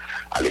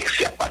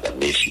 Alexis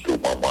Apadamé, surtout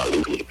maman,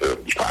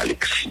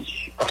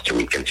 Alexis, Pasteur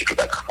Week-end, c'est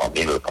la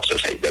famille,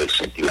 Pasteur Saïdel,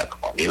 c'est la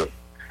famille.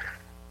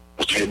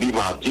 Pasteur Ebi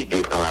m'a dit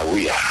que dans la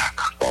rue, à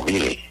la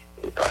famille,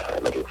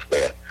 notre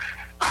frère,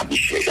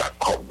 Michel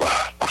Jacob,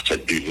 Pasteur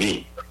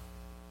Denis,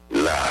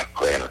 la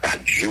frère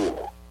Radio,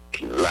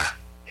 qui l'a,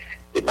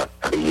 et m'a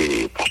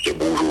prié, Pasteur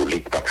Bonjour, qui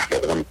n'a pas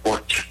fait une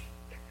porte.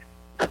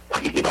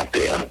 Prier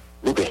matin,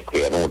 nous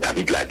frères,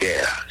 David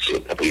Laguerre,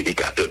 c'est un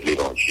prédicateur de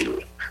l'évangile.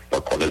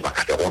 Donc on n'est pas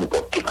qu'à faire une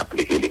porte qui m'a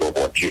prié les bon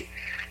Dieu.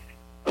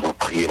 Nous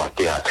prions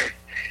matin,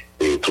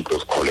 et tous nos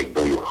collègues,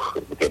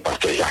 le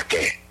pasteur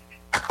Jacquet,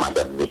 avec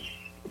madame,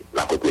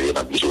 la repérée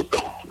dans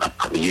Bisoton, on a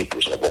prié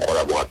pour son bon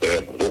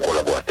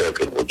collaborateur,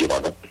 que nous Dieu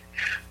maintenant.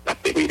 On a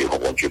prié les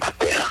bon Dieu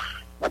matin,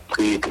 on a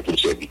prié pour tous les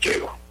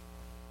serviteurs.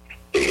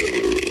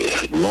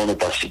 Et non, nous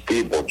pas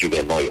cité, bon Dieu,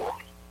 mais non,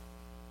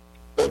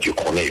 bon Dieu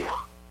connaît.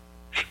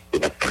 Et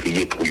on a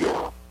prié pour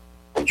eux.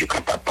 Bon Dieu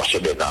capable, parce que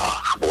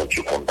bon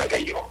Dieu compte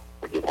bagaille.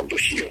 Bon Dieu compte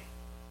dossier.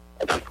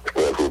 On a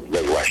prié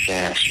pour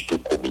chien, surtout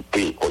le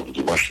comité, comme le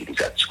dimanche, il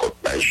y a des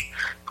scottage.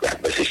 Il y a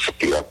des sécurités,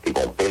 il y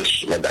a une belle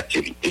semaine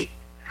d'activité.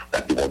 On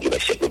a dit, bon Dieu,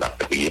 on a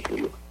prié pour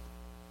eux.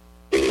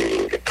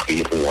 Et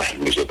prié pour moi,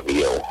 nous avons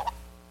prié.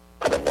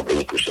 Pendant mon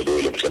pays, pour ce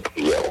deux, nous avons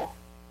prié.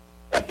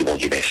 On a dit, bon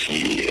Dieu,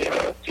 merci.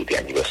 C'était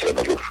l'anniversaire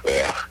de notre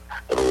frère,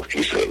 de notre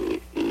fils,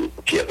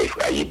 Pierre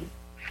Ephraim.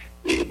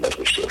 Et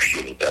notre soeur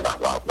chérie,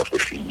 notre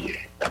fille,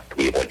 a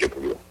prié pour Dieu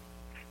pour nous.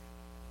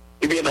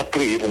 Eh bien, on a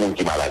prié pour mon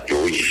qui malade,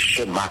 oui.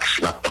 Sœur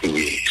Max n'a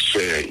prié,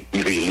 sœur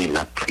Iréline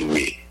n'a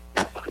prié,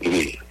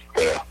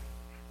 frère.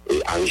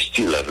 Et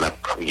Aristide n'a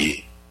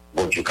prié.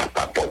 Bon Dieu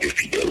capable, bon Dieu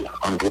fidèle.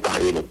 On peut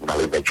parler, nous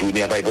allons mettre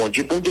journée avec bon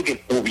Dieu qui est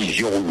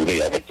provision pour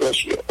nous avec toi,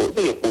 sœur. Bon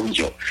Dieu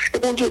provision. Et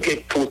bon Dieu qui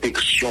est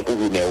protection pour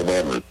nous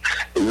même.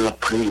 On a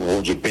prié, bon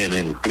Dieu, plein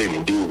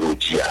de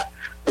aujourd'hui.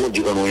 Bon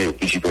Dieu, on a un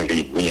petit peu de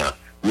lumière.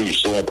 Nous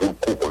sommes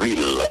pour couvrir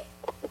la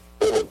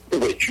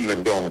couverture,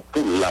 donc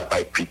pour la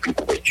paille pipi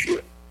couverture.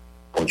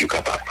 Bon Dieu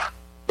capable.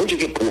 Bon Dieu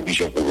qui a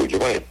provision pour vous, je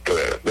vois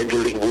peur. Même si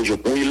les provisions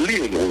pour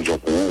lire les provisions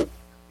pour vous,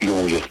 ils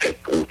ont fait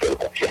pour faire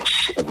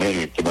confiance. Ou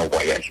même qui m'a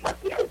voyage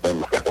matériel,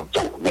 même faire comme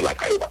ça, mais la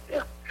caille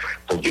matériel.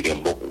 Bon Dieu qui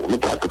aime beaucoup. Nous ne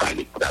pouvons pas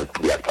aller pour la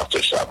prière à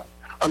partir de ça.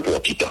 En tout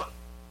petit temps,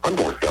 en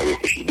tout temps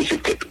réfléchir, mais c'est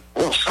peut-être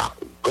bon ça,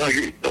 quand je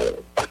non,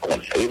 par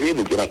contre,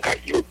 réveillez-nous de la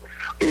caille,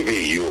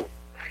 réveillez-nous.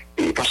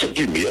 Et parce que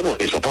Dieu, non,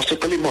 et ça, parce que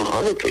Clément,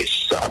 on fait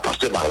ça, parce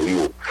que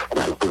Mario,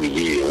 on a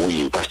prié,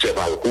 oui, parce que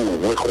Mario,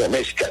 moi, je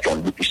connais ce qu'il y a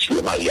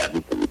difficile,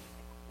 Marianne,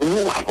 nous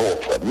avons,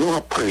 nous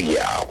avons prié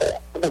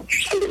avant, on Dieu,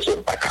 ça les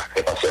hommes pas qu'à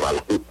faire, parce que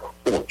Mario,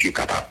 on Dieu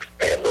capable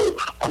de faire,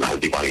 on a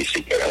démarré,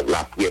 c'est que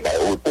la prière va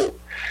au repos,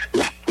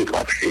 la prière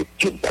va faire,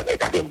 Dieu,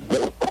 avec des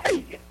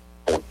montagnes,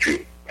 mon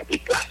Dieu,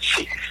 avec la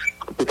c'est,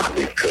 on peut pas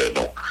faire,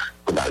 non,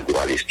 on a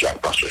démarré l'histoire,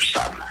 parce que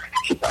ça,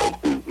 qui parle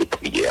de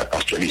prière,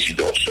 parce que les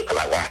idoles se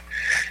clavent.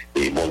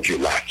 Et mon Dieu,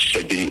 là, ce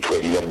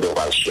directeur de l'homme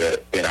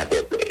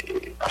Bernadette,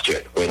 parce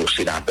que nous,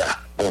 sénateur,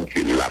 mon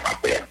Dieu, là, ma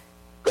père,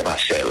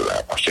 Marcel,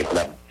 parce que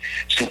là,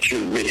 c'est Dieu,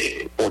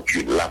 mais mon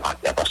Dieu, là, ma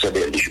père, parce que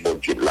mon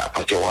Dieu, là,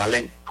 parce que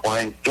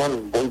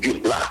Wellington, mon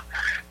Dieu, là,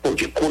 mon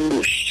Dieu, qu'on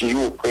nous si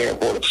au père,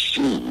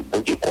 mon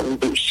Dieu, qu'on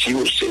nous si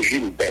au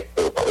Cégine, bête,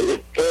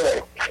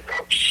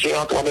 c'est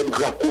Antoine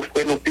Graco,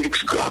 frère, nous,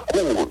 Félix Graco,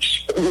 mon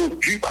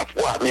Dieu,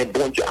 parfois, mais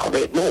bon Dieu,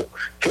 avec nous,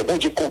 fais bon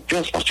Dieu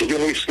confiance, parce que Dieu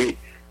nous fait.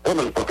 On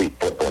n'a pas fait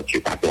pour bon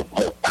Dieu, pas de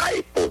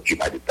montagne, bon Dieu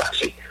m'a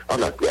déplacé.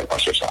 On a pu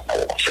passer ça à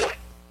mon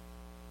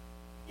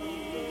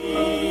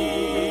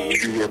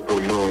Tu es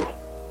pour nous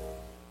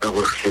un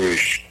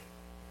refuge,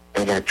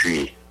 un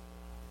appui,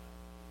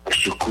 un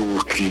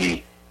secours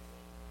qui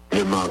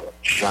ne manque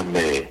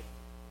jamais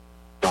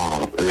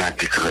dans la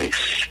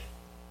détresse.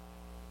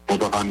 Mon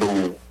papa,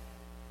 nous,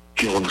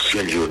 qui ont le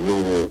ciel,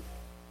 nous,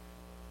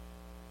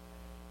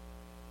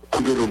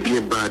 nous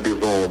bien bas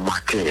devant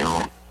matin,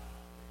 hein.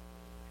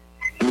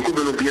 Nous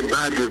pouvons bien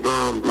bas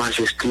devant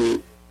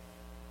majesté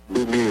de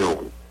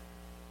Néo.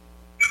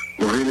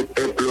 Nous venons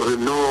implorer,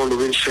 non, nous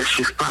venons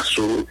chercher face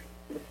au.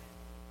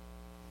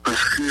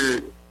 Parce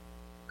que,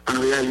 en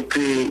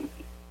réalité,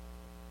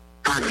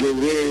 pas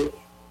gagner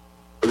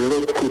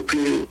l'autre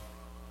côté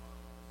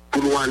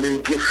pour nous aller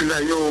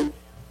Guerfilayon.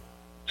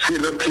 C'est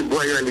notre petit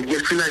boy aller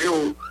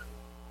Guerfilayon.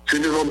 C'est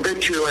devant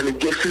Bêtio aller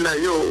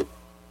Guerfilayon.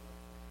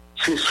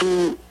 C'est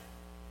sous.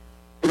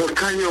 Mon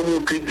canyon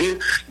monté,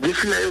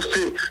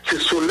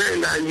 c'est soleil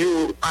là,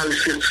 yo, à le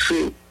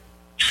chercher,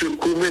 se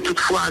commet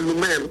toutefois à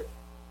nous-mêmes.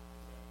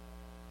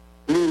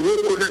 Nous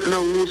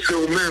reconnaissons nous, c'est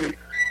nous-mêmes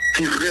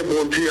qui vrai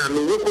bon Dieu.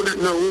 Nous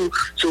reconnaissons nous,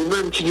 c'est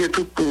nous-mêmes qui a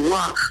tout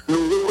pouvoir. Nous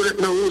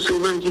reconnaissons nous, c'est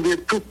nous-mêmes qui a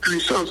toute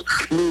puissance.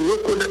 Nous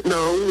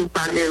reconnaissons nous,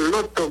 par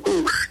l'autre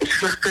encore. Et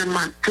ça fait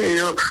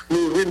matin,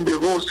 nous venons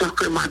devant, ça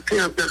fait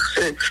matin,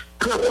 personne.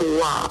 Quand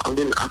on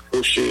vient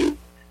approcher,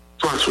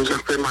 soit ça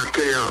fait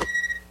matin,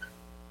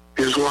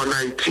 que ce soit en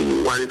Haïti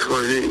ou à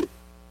l'étranger,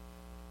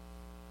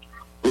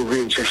 nous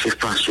venons chercher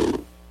face au.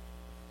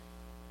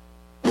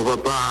 Mon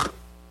papa,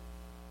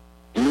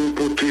 nous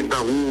portons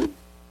dans nous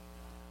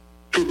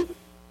toute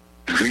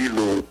vie,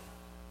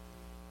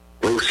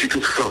 mais aussi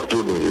toute force de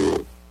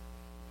nous.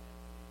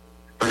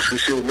 Parce que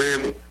c'est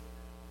eux-mêmes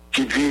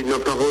qui vivent nos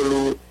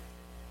paroles.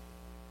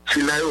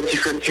 C'est là qui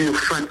fait que nous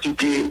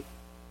fatigués.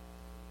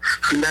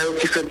 C'est là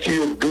qui fait que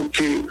nous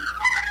bouqués.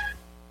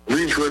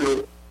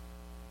 Vivre-nous.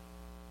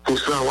 Pour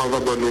ça, on va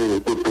dans nos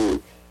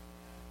repos.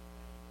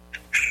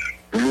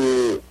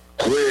 Nous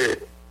croyons,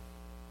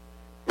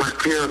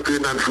 matin que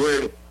nous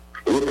jouons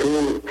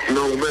repos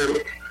dans nous-mêmes,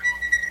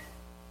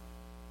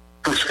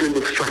 parce que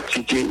nous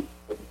fatigués.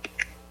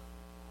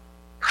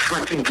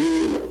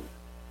 Fatigués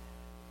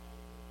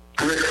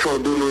avec fort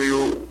de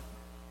nous,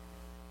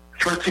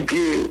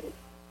 fatigués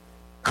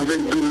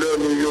avec douleur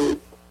nous,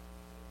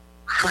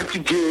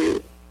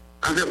 fatigués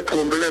avec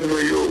problème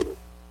nous.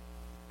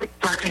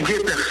 Fatigué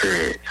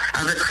personne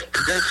avec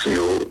stress,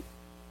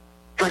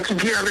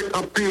 fatigué avec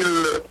un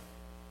pile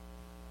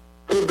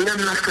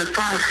problème la fait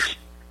face,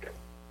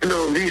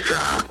 nous dit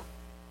ça.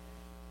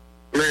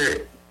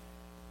 Mais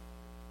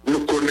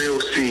nous connaissons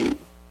aussi,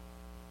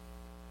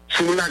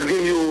 si nous la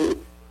gagnons,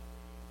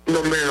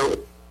 nos mères,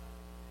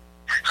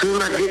 si nous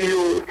la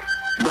gagnons,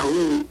 bah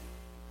oui,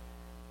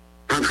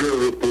 pas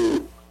de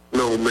repos,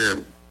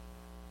 nous-mêmes.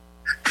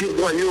 Qui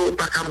voyons,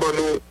 pas qu'à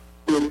bon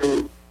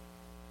repos.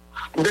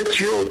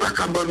 Bêtio, pas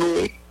qu'à bon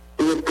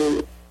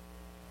repos.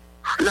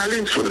 La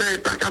ligne soleil,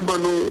 pas qu'à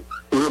bon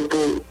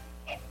repos.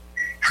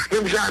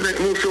 Même ça avec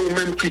nous, c'est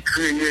vous-même qui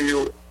créez.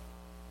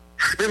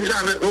 Même ça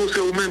avec nous, c'est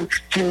vous-même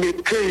qui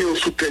mettez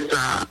sous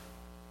terre.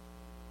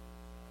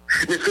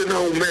 Mais c'est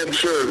nous-mêmes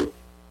seuls,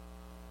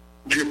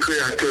 Dieu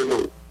créateur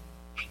nous.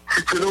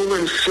 C'est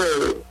nous-mêmes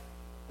seuls,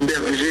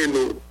 berger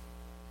nous.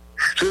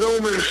 C'est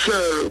nous-mêmes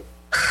seuls,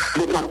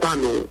 nos papas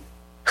nous.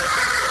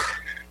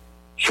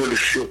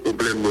 Solution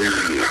problème moyen.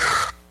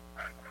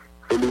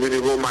 Et nous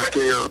venons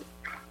matin,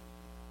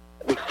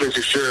 nos frères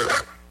et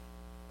sœurs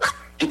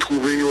qui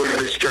trouvaient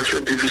une situation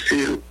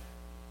difficile.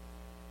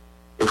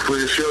 Nos frères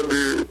et sœurs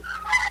de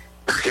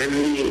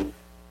Rémi,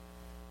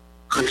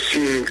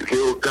 Récit,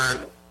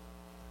 Léocane,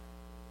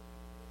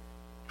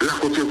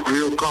 côté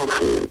au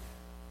Carrefour,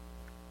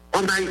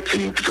 en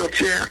Haïti, tout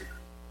entière,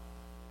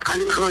 à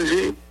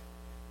l'étranger,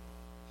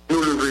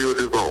 nous le veillons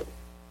devant.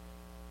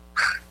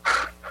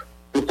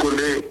 Nous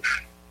connaissons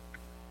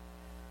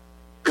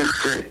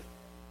personne,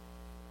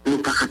 nous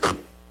pas capables.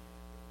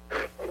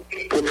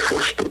 Pour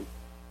force,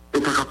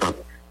 nous pas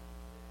capables.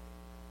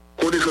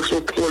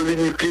 Connaissance trop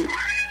limitée,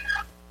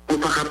 nous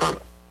pas capables.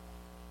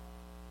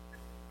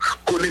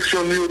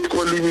 Connexion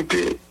trop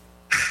limitée,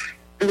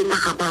 nous pas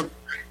capables.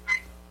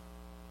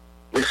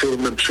 Mais c'est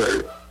vous-même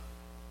seul,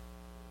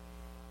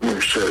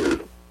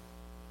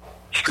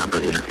 qui t'a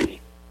donné la vie.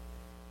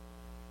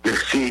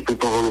 Merci pour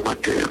parole au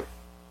matin.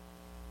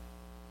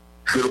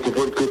 Je veux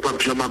comprendre que pas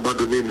jamais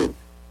abandonné nous.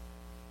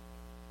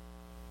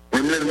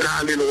 Même les gars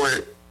aller loin.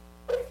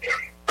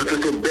 En tant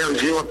que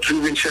berger, on peut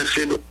venir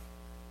chercher nous.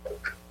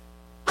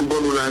 Pour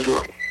bon nous la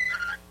joie.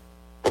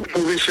 On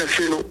peut venir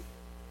chercher nous.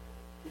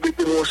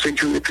 Mettez-nous en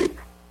sécurité.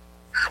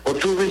 On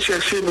peut venir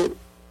chercher nous.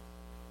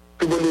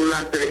 Pour bon nous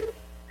la paix.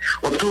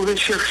 On peut venir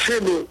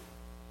chercher nous.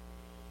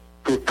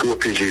 Pour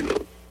protéger nous.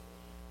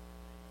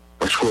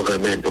 Parce qu'on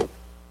remet nous.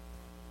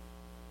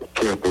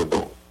 Qui est pour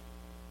nous.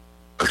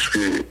 Parce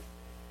que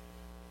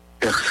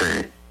Père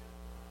Saint,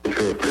 il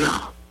fait un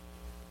plan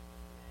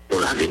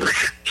pour la vie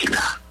qu'il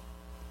a.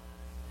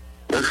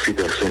 Merci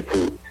Père Saint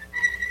pour le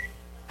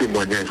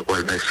témoignage pour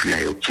le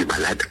Messie qui est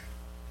malade.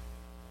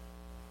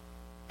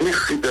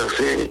 Merci Père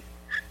Saint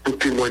pour le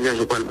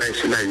témoignage pour le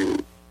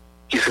Messie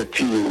qui s'est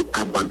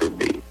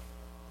abandonné.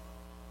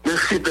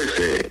 Merci Père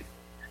Saint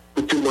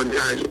pour le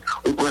témoignage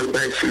pour le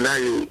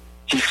Messie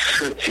qui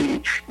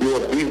s'est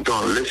vivre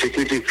dans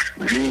l'insécurité,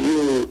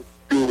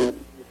 nous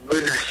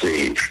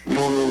menacés,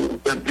 nous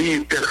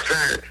habillons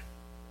personne.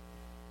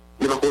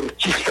 Nous ne savons pas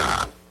qui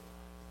ça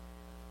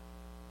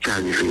qui est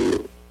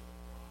arrivé.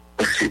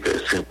 Merci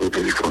Père Saint pour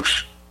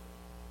délivrance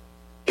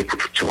et pour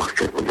tout ce qu'on a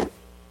fait pour nous.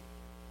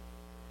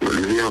 Nous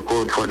levons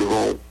encore une fois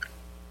devant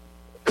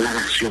la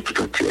nation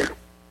tout entière.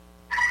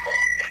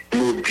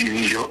 Nos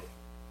dirigeants,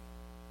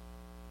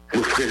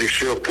 nos frères et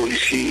sœurs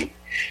policiers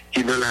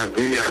qui dans la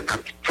vie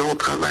font un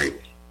travail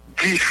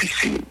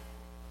difficile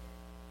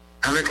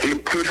avec le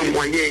peu de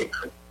moyens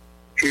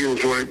qu'ils ont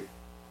besoin.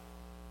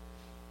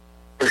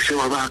 Parce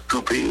qu'on va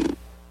camper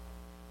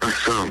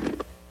ensemble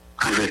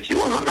avec eux.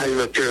 On va parler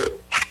notre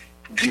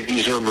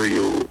division,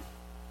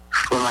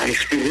 on va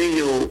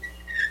inspirer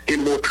et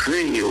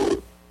montrer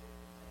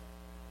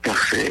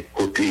parfait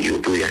côté où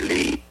doit y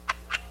aller.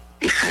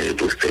 Et ça, il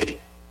doit faire.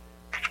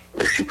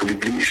 Merci pour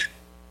l'Église.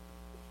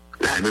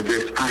 La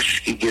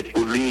MBSH qui est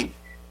pour lui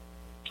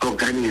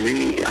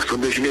organiser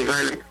l'Assemblée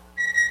générale,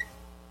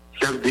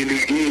 chaque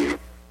délégué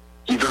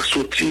qui va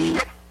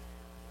sortir,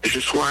 que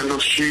ce soit dans le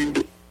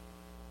sud,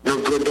 dans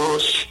le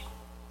Grandance,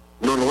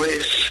 dans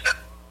l'ouest,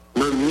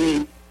 dans le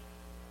Nid,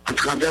 à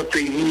travers le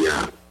pays,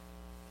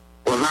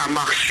 on va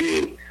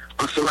marcher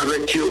ensemble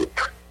avec eux.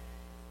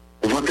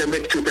 On va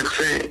permettre que les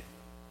personnes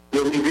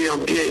vivent en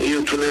bien et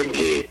retournent en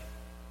bien,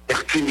 et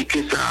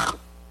cliniquer ça,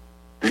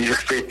 les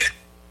fêtes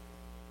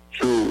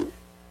sous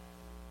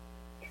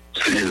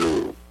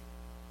l'eau.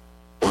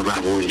 On va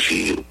voir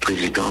ici le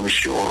président,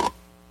 monsieur,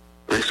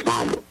 reste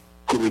membre,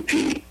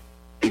 comité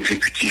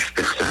exécutif,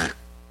 personne.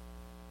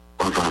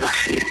 On va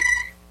passer.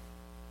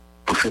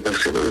 On fait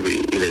personne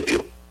lever, il est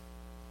dur.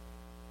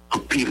 En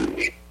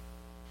pile,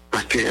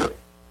 la terre,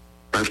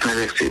 va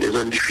traverser des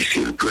zones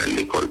difficiles pour aller à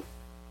l'école.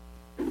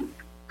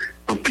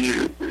 En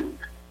pile,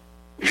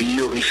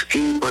 vie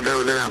risquée pendant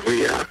la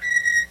vie,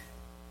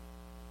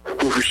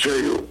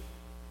 professeur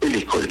et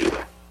l'école.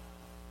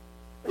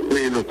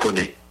 Mais nous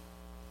connaissons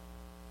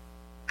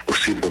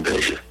aussi bon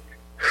berger.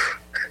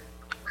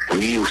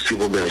 Oui, aussi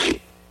bon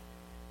berger.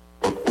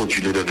 On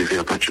continue de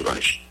devenir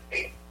pâturage.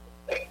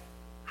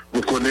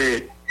 Nous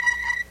connaissons,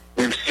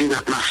 même si nous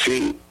avons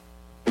marché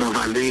dans la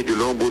vallée de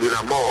l'ombre de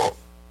la mort,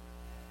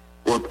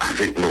 ou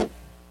avec nous.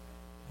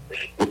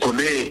 Nous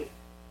connaissons,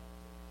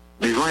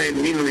 devant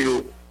l'ennemi,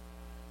 nous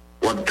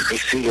avons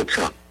dressé comme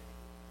ça.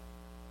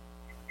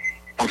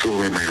 On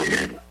trouve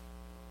même.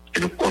 Et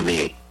nous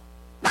connaissons,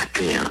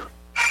 matin,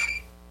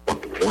 on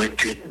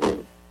pointe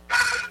nous,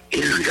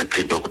 et lui a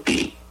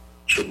débordé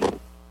ce nom.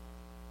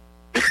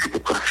 Merci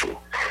pour grâce.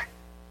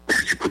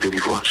 Merci pour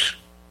délivrance.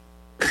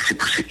 Merci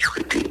pour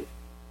sécurité.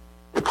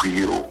 Nous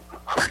prions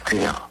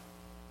matin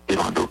et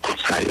rendons tout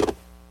ça.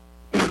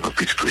 Nous avons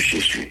Christ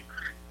Jésus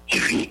qui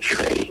vit et qui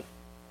règne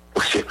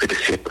au siècle des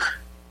siècles.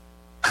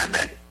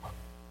 Amen.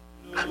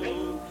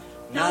 Amen.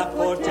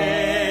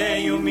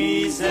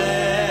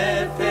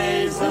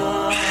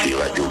 Si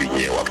Radio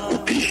Lumière a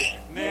coupé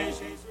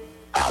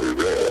à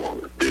l'heure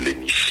de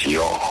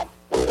l'émission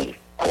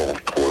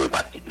Rencontre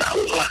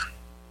Matinale,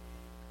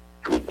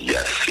 je vous dis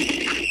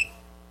assez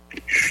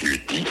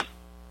jeudi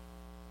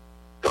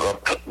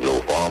 30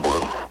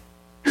 novembre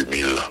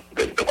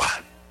 2023.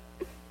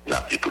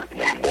 Là, tout le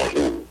monde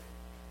bonjour.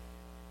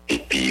 Et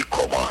puis,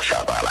 comment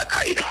ça va la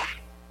caille?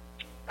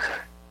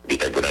 Il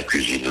était dans la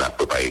cuisine, là,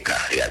 préparé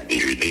café à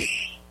déjeuner.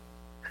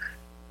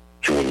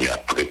 Tout le monde a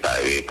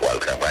préparé pour le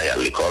travail à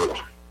l'école.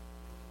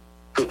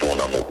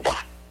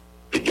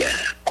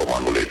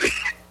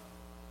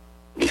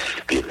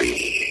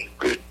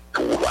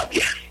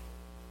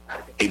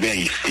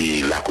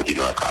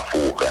 dans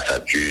Carrefour, grâce à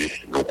Dieu,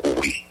 nous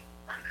courir.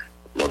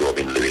 Nous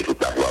devons lever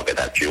toute la gloire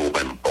à Dieu ou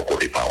même pour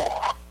les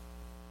parents.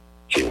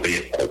 C'est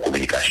vrai qu'en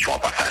communication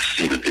pas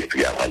facile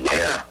depuis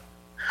avant-hier.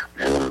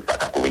 On pas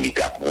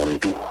communiquer avec mon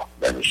tout,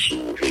 même sur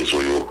les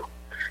réseaux,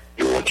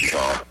 ils ont des gens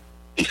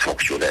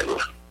dysfonctionnels.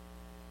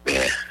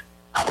 Mais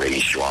après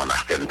l'émission, on a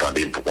fait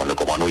entendre pour qu'on ne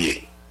comment nous y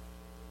est.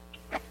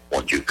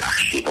 Mon Dieu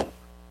caché nous,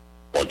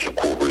 mon Dieu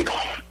couvre nous.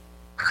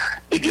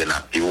 Et bien,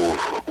 ou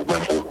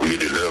même au cours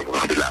de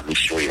l'œuvre de la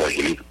mission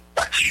évangélique,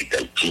 partie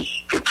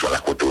d'Haïti, que tu sois la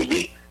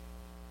côtoyer,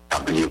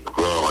 oublié le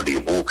grand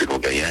rendez-vous que nous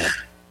gagnons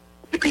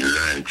depuis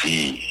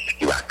lundi,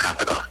 qui va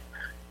 4 ans.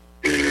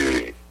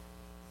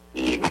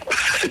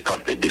 C'est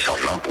quand le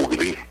décembre pour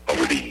arriver,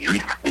 le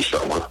 8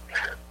 décembre,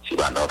 c'est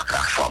dans notre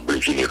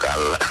assemblée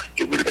générale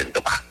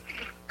 2023.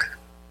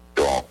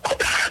 Donc,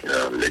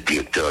 le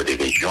directeur des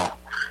régions,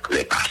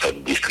 les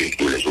personnes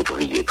districts et les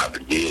autorités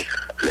établies,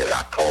 les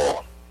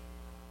rapports,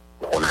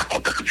 on a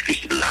contact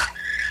difficile là.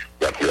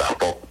 Il y a des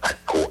rapports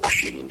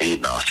acheminé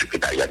dans le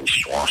secrétariat de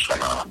mission, soit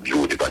dans le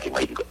bureau de département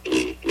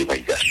et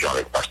l'évaluation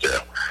avec le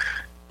pasteur.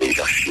 Et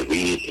j'en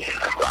suis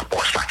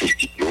rapport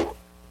statistique,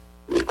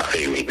 il pas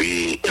fait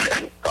arriver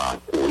par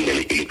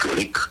courrier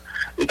électronique,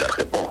 il est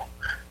très bon.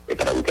 Et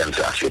dans le week-end,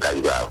 ça, c'est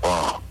arrivé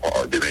avant,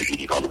 demain,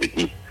 jeudi,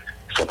 vendredi,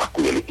 sont pas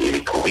courrier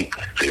électronique,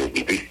 c'est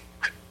arrivé.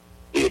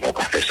 Et on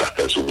a fait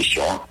certaines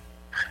soumissions.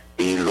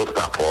 Et l'autre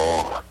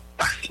rapport,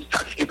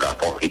 statistique,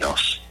 rapport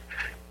finance,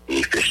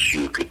 et fait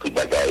sûr que tout le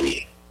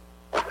bagaille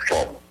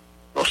conforme.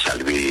 Nous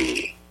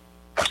saluons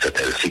pasteur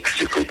Telsic,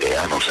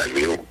 secrétaire, nous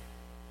saluons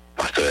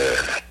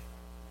pasteur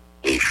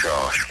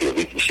Échange, qui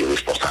est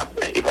responsable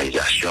de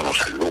l'évaluation, nous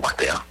saluons au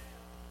matin.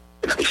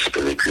 Et nous avons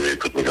espéré que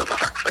toutes les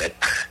autres fêtes,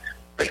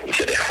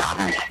 techniciens des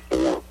femmes,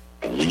 pour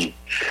pays,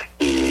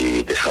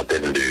 et des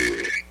centaines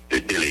de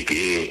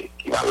délégués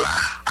qui vont là,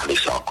 aller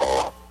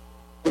encore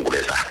pour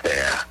les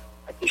affaires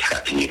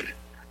administratives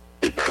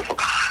et pour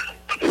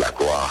toute la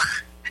gloire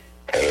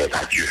est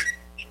à Dieu.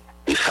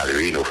 Et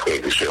saluer nos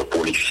frères et sœurs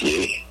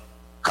policiers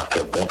qui ont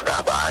fait bon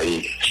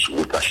travail sur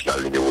le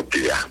national numéro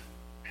 2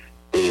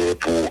 et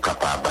pour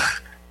capable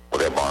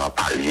vraiment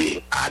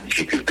pallier à la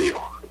difficulté.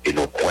 Et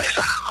nous croyons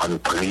ça, on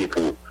prie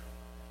pour les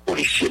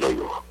policiers,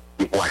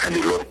 nous pour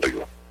attendre l'autre,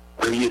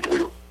 prier pour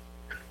eux.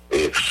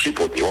 Et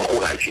supporter,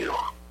 encourager.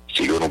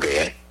 Si nous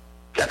gagnons,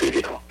 ça peut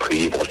être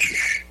prier pour Dieu.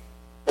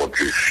 Bon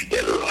Dieu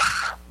fidèle,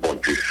 bon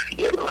Dieu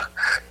fidèle.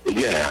 Eh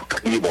bien,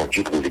 prier bon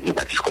Dieu pour l'église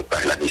baptiste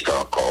Côte-Paille, la mission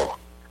encore,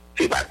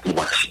 c'est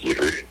bâtiment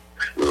sérieux,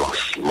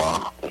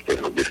 lancement,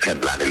 de fin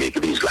de l'année de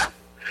l'église là,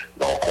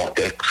 dans un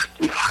contexte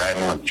qui est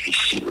vraiment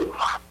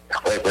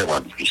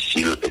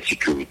difficile,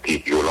 insécurité,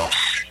 violence,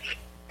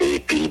 et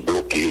pays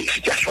bloqués,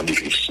 situation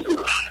difficile.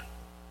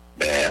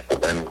 Mais au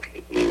même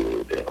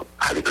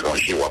à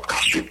l'étranger, on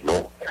va suivre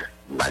nous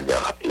de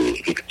manière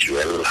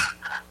virtuelle,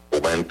 au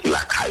même que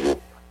la caillou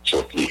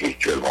sortir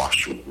virtuellement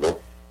sur nous.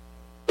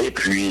 Et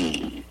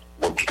puis,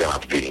 mon petit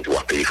calendrier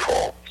doit payer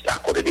fort. C'est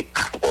accordé des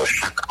 4 heures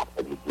chaque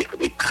après-midi,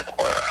 des 4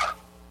 heures.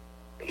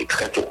 Et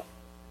très tôt.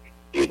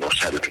 Et nous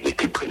saluons toute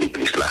l'équipe de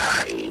l'église là,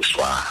 et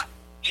soit,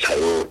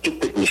 saluons tout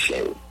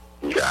technicien.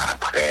 Il y a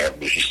après,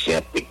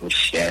 musiciens,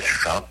 techniciens,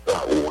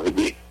 chanteurs,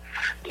 ouvriers,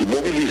 qui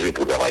mobilisent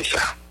pour travailler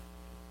ça.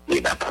 Et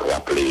il n'a pas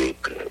rappelé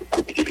que le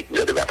comité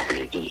d'église de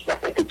l'après-midi, il a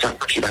fait des gens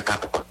qui sont d'accord.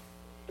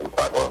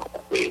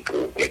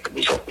 Pour quelques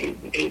mises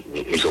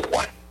au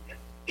point.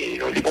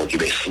 Et on dit bon Dieu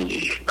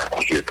merci, on a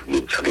continué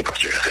de saluer parce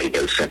que c'est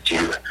Belle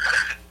Saint-Île,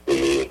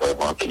 et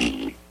vraiment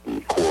qui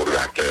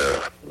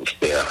coordonnateur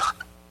ministère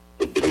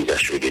de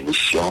délégation et des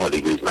missions à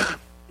l'église là,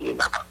 et on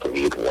a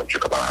prié pour mon Dieu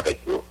capable avec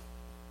nous.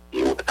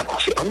 Et on a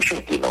pensé en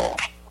chanter non,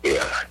 et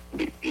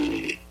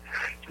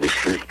les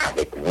filles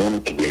avec le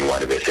monde qui vient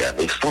anniversaire à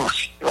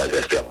distance, il va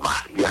faire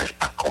mariage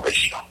à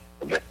conversion.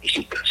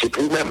 C'est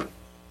pour nous-mêmes,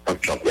 on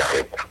chante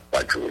avec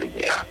pas de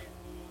lumière.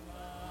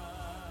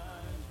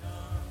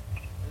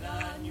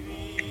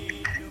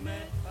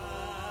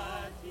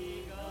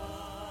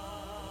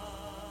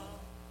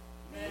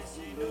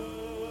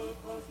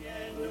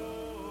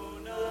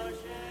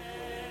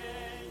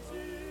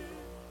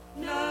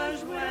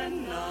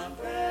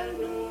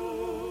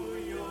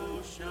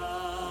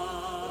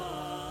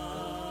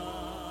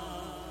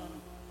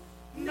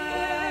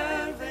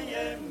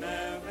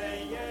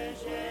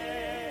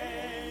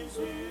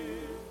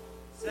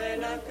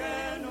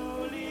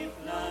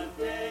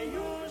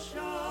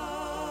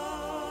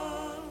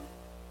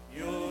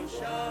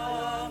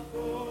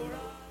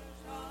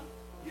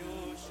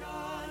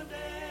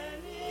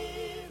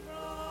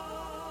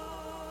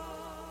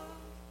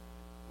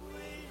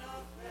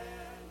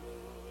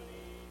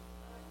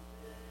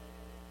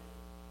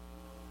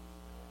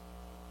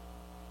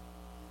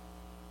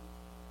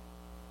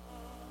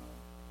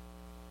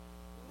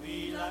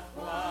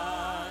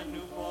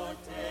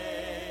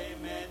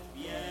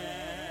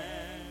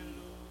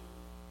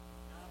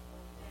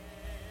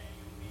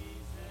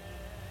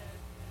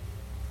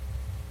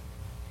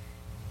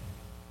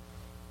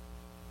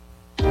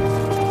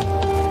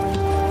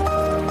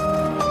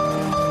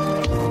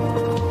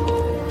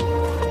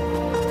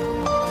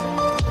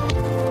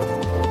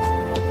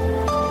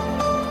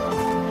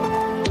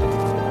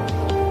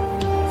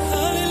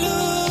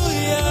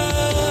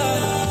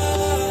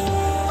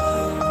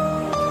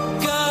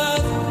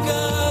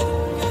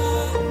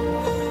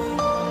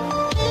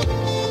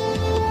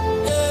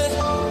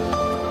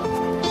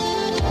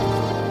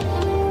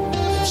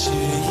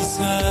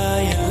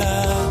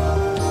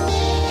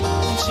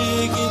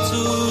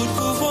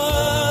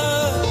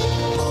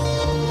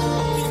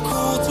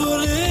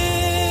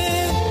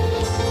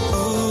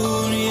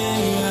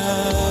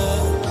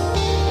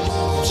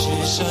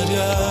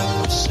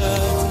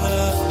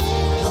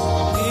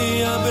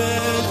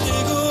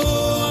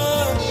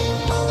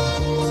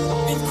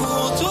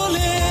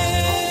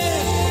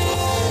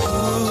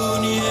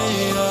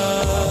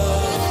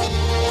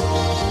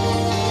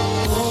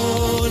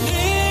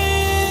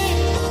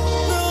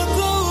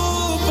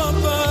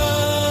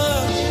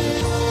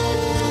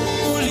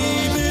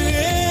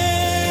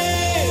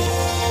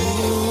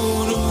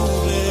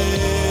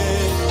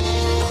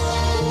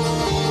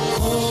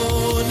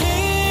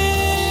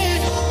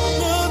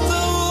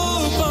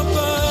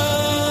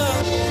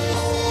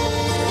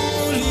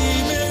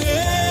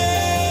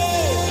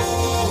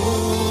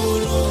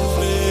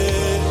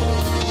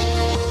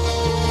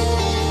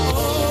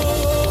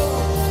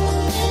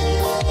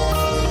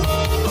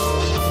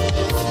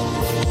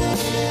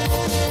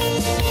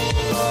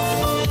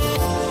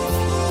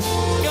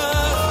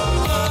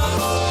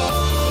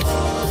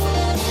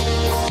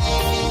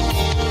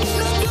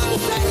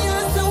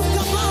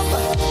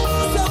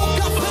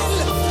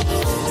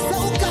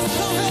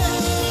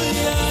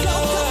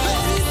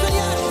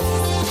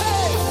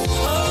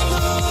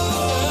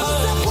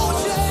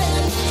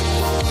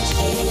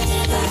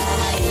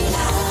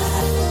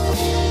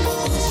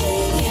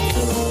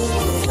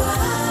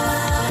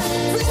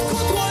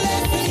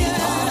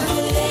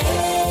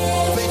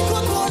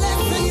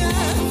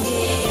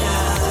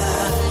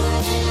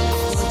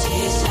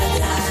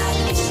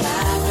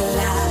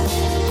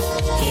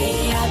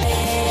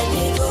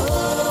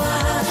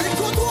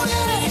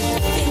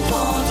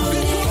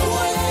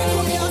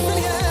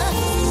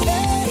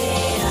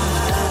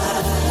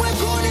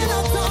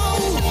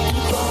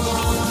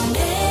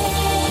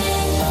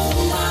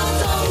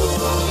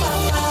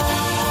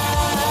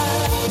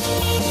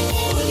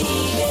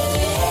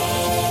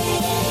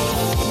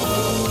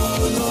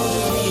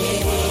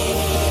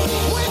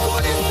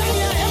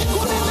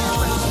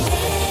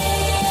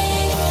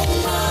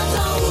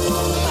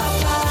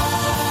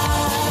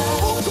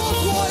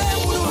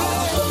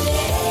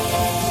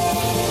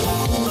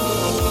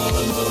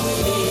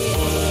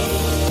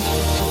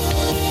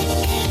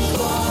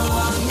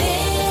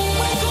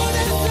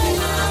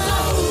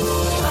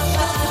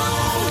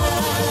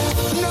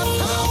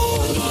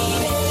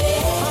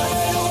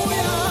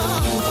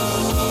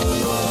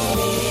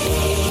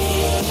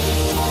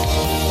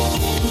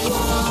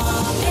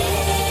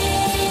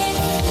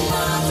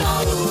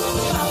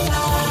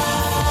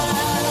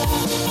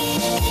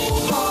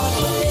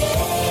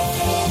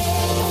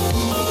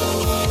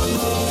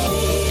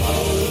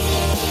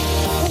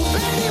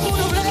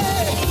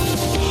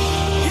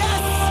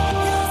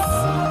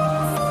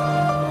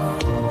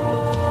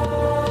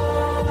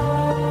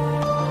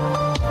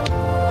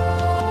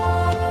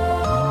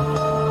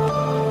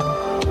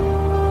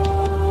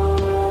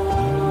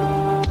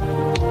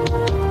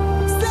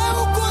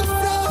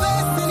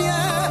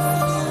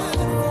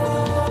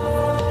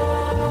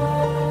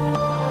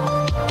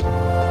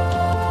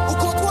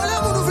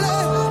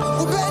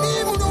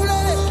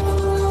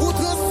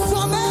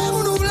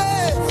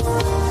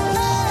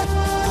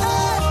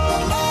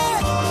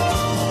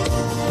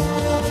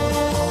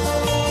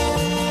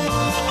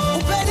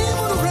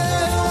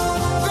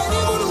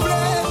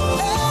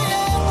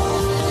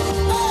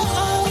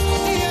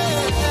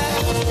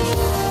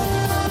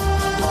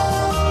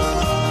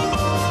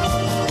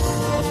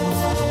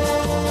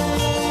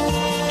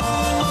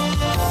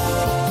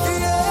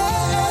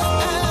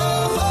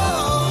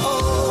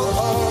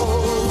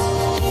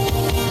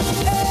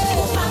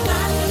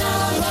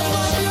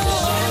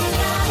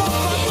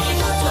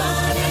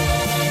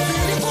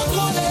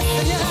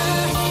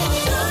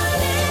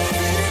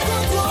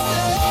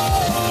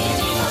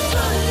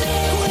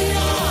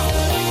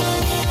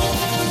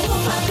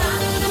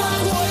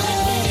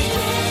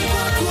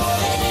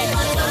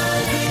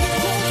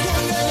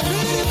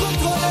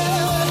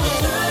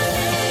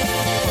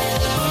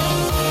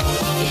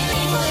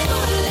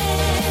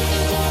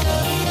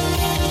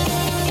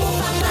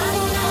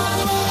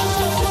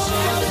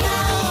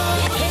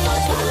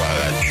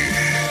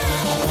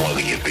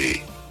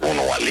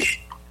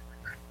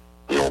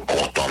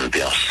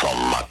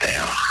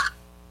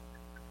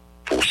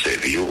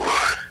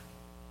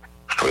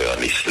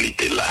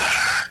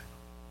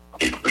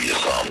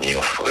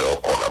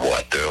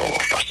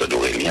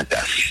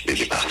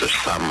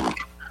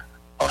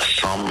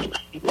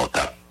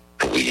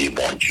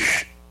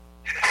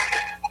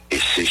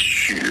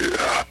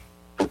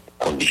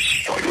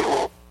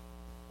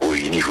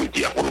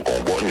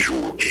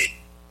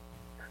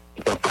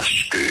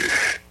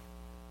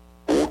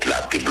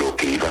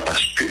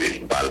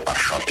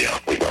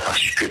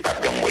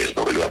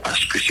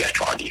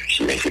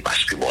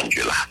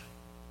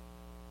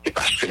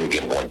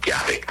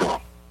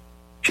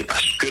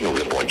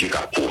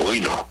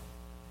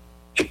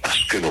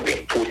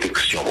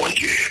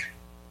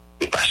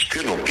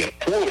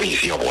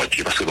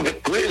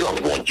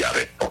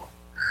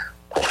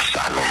 Pour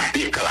ça, nous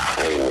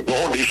déclarons au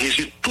nom de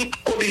Jésus toute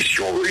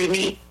condition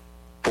réunie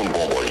pour une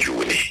bonne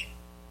journée.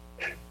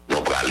 Nous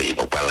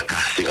allons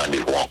casser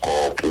rendez-vous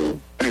encore pour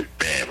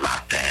demain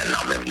matin,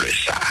 dans même le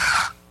ça.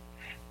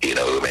 Et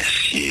nous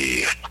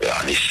remercier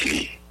frère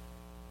Nesli,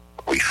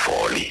 oui,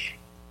 folie.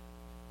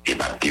 Et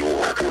Mathéo,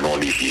 pour nous,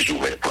 les Jésus,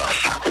 mais pour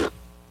ça, pour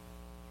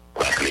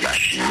les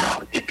machines,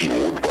 et puis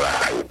nous, pour la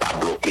pas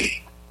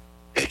bloquer.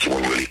 Et puis,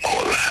 nous,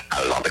 l'école,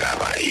 à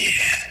l'entravail,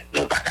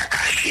 nous pas qu'à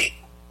cacher.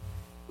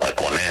 Moi, je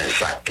connais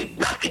ça,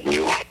 kidnapping,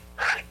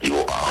 il va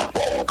en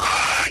banque.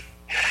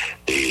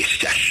 Et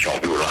situation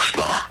de violence,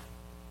 là,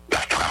 la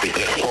frappe est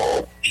très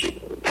fort,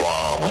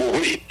 va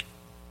mourir.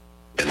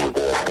 Mais nous,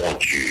 bon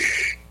Dieu,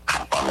 à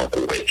pas nos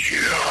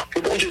couvertures.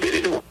 Et bon Dieu,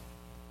 bénis nous.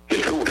 Il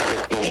fait où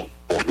avec nous,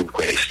 pour nous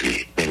connaître,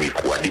 mais il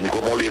faut dire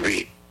comment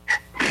lever.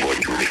 Bon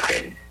Dieu, les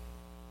frères.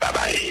 Bye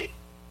bye.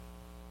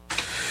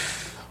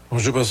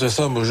 Bonjour Pasteur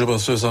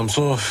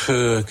Samson,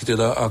 qui était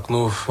là avec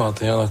nous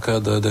matin dans le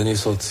cadre de la dernière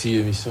sortie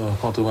émission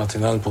Rencontre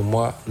Matinale pour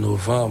moi,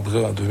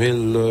 novembre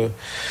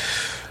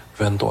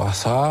 2023.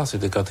 Ça,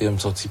 c'était la 4e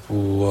sortie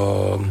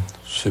pour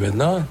ce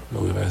maintenant.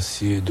 Nous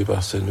remercions deux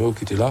personnes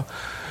qui étaient là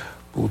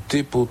pour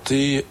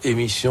porter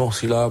émission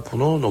si là pour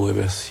nous. Nous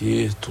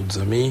remercions tous les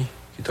amis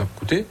qui t'ont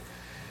écouté.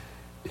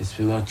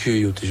 Espérons que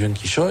y a des jeunes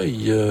qui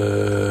choisissent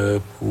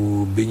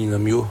pour bénir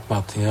nous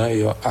matin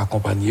et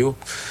accompagner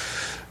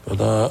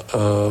pendant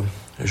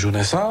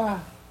journée ça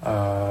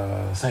à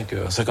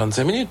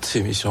 5h55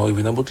 émission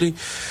arrivée dans Boutli.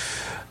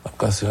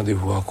 Après c'est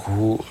rendez-vous à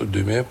court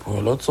demain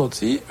pour l'autre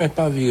sortie, mais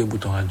pas virer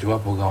bouton radio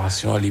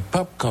programmation à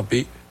l'IPAP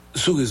campé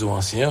sous réseau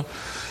ancien.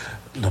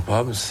 Non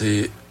pas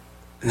c'est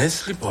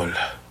Nesli Paul.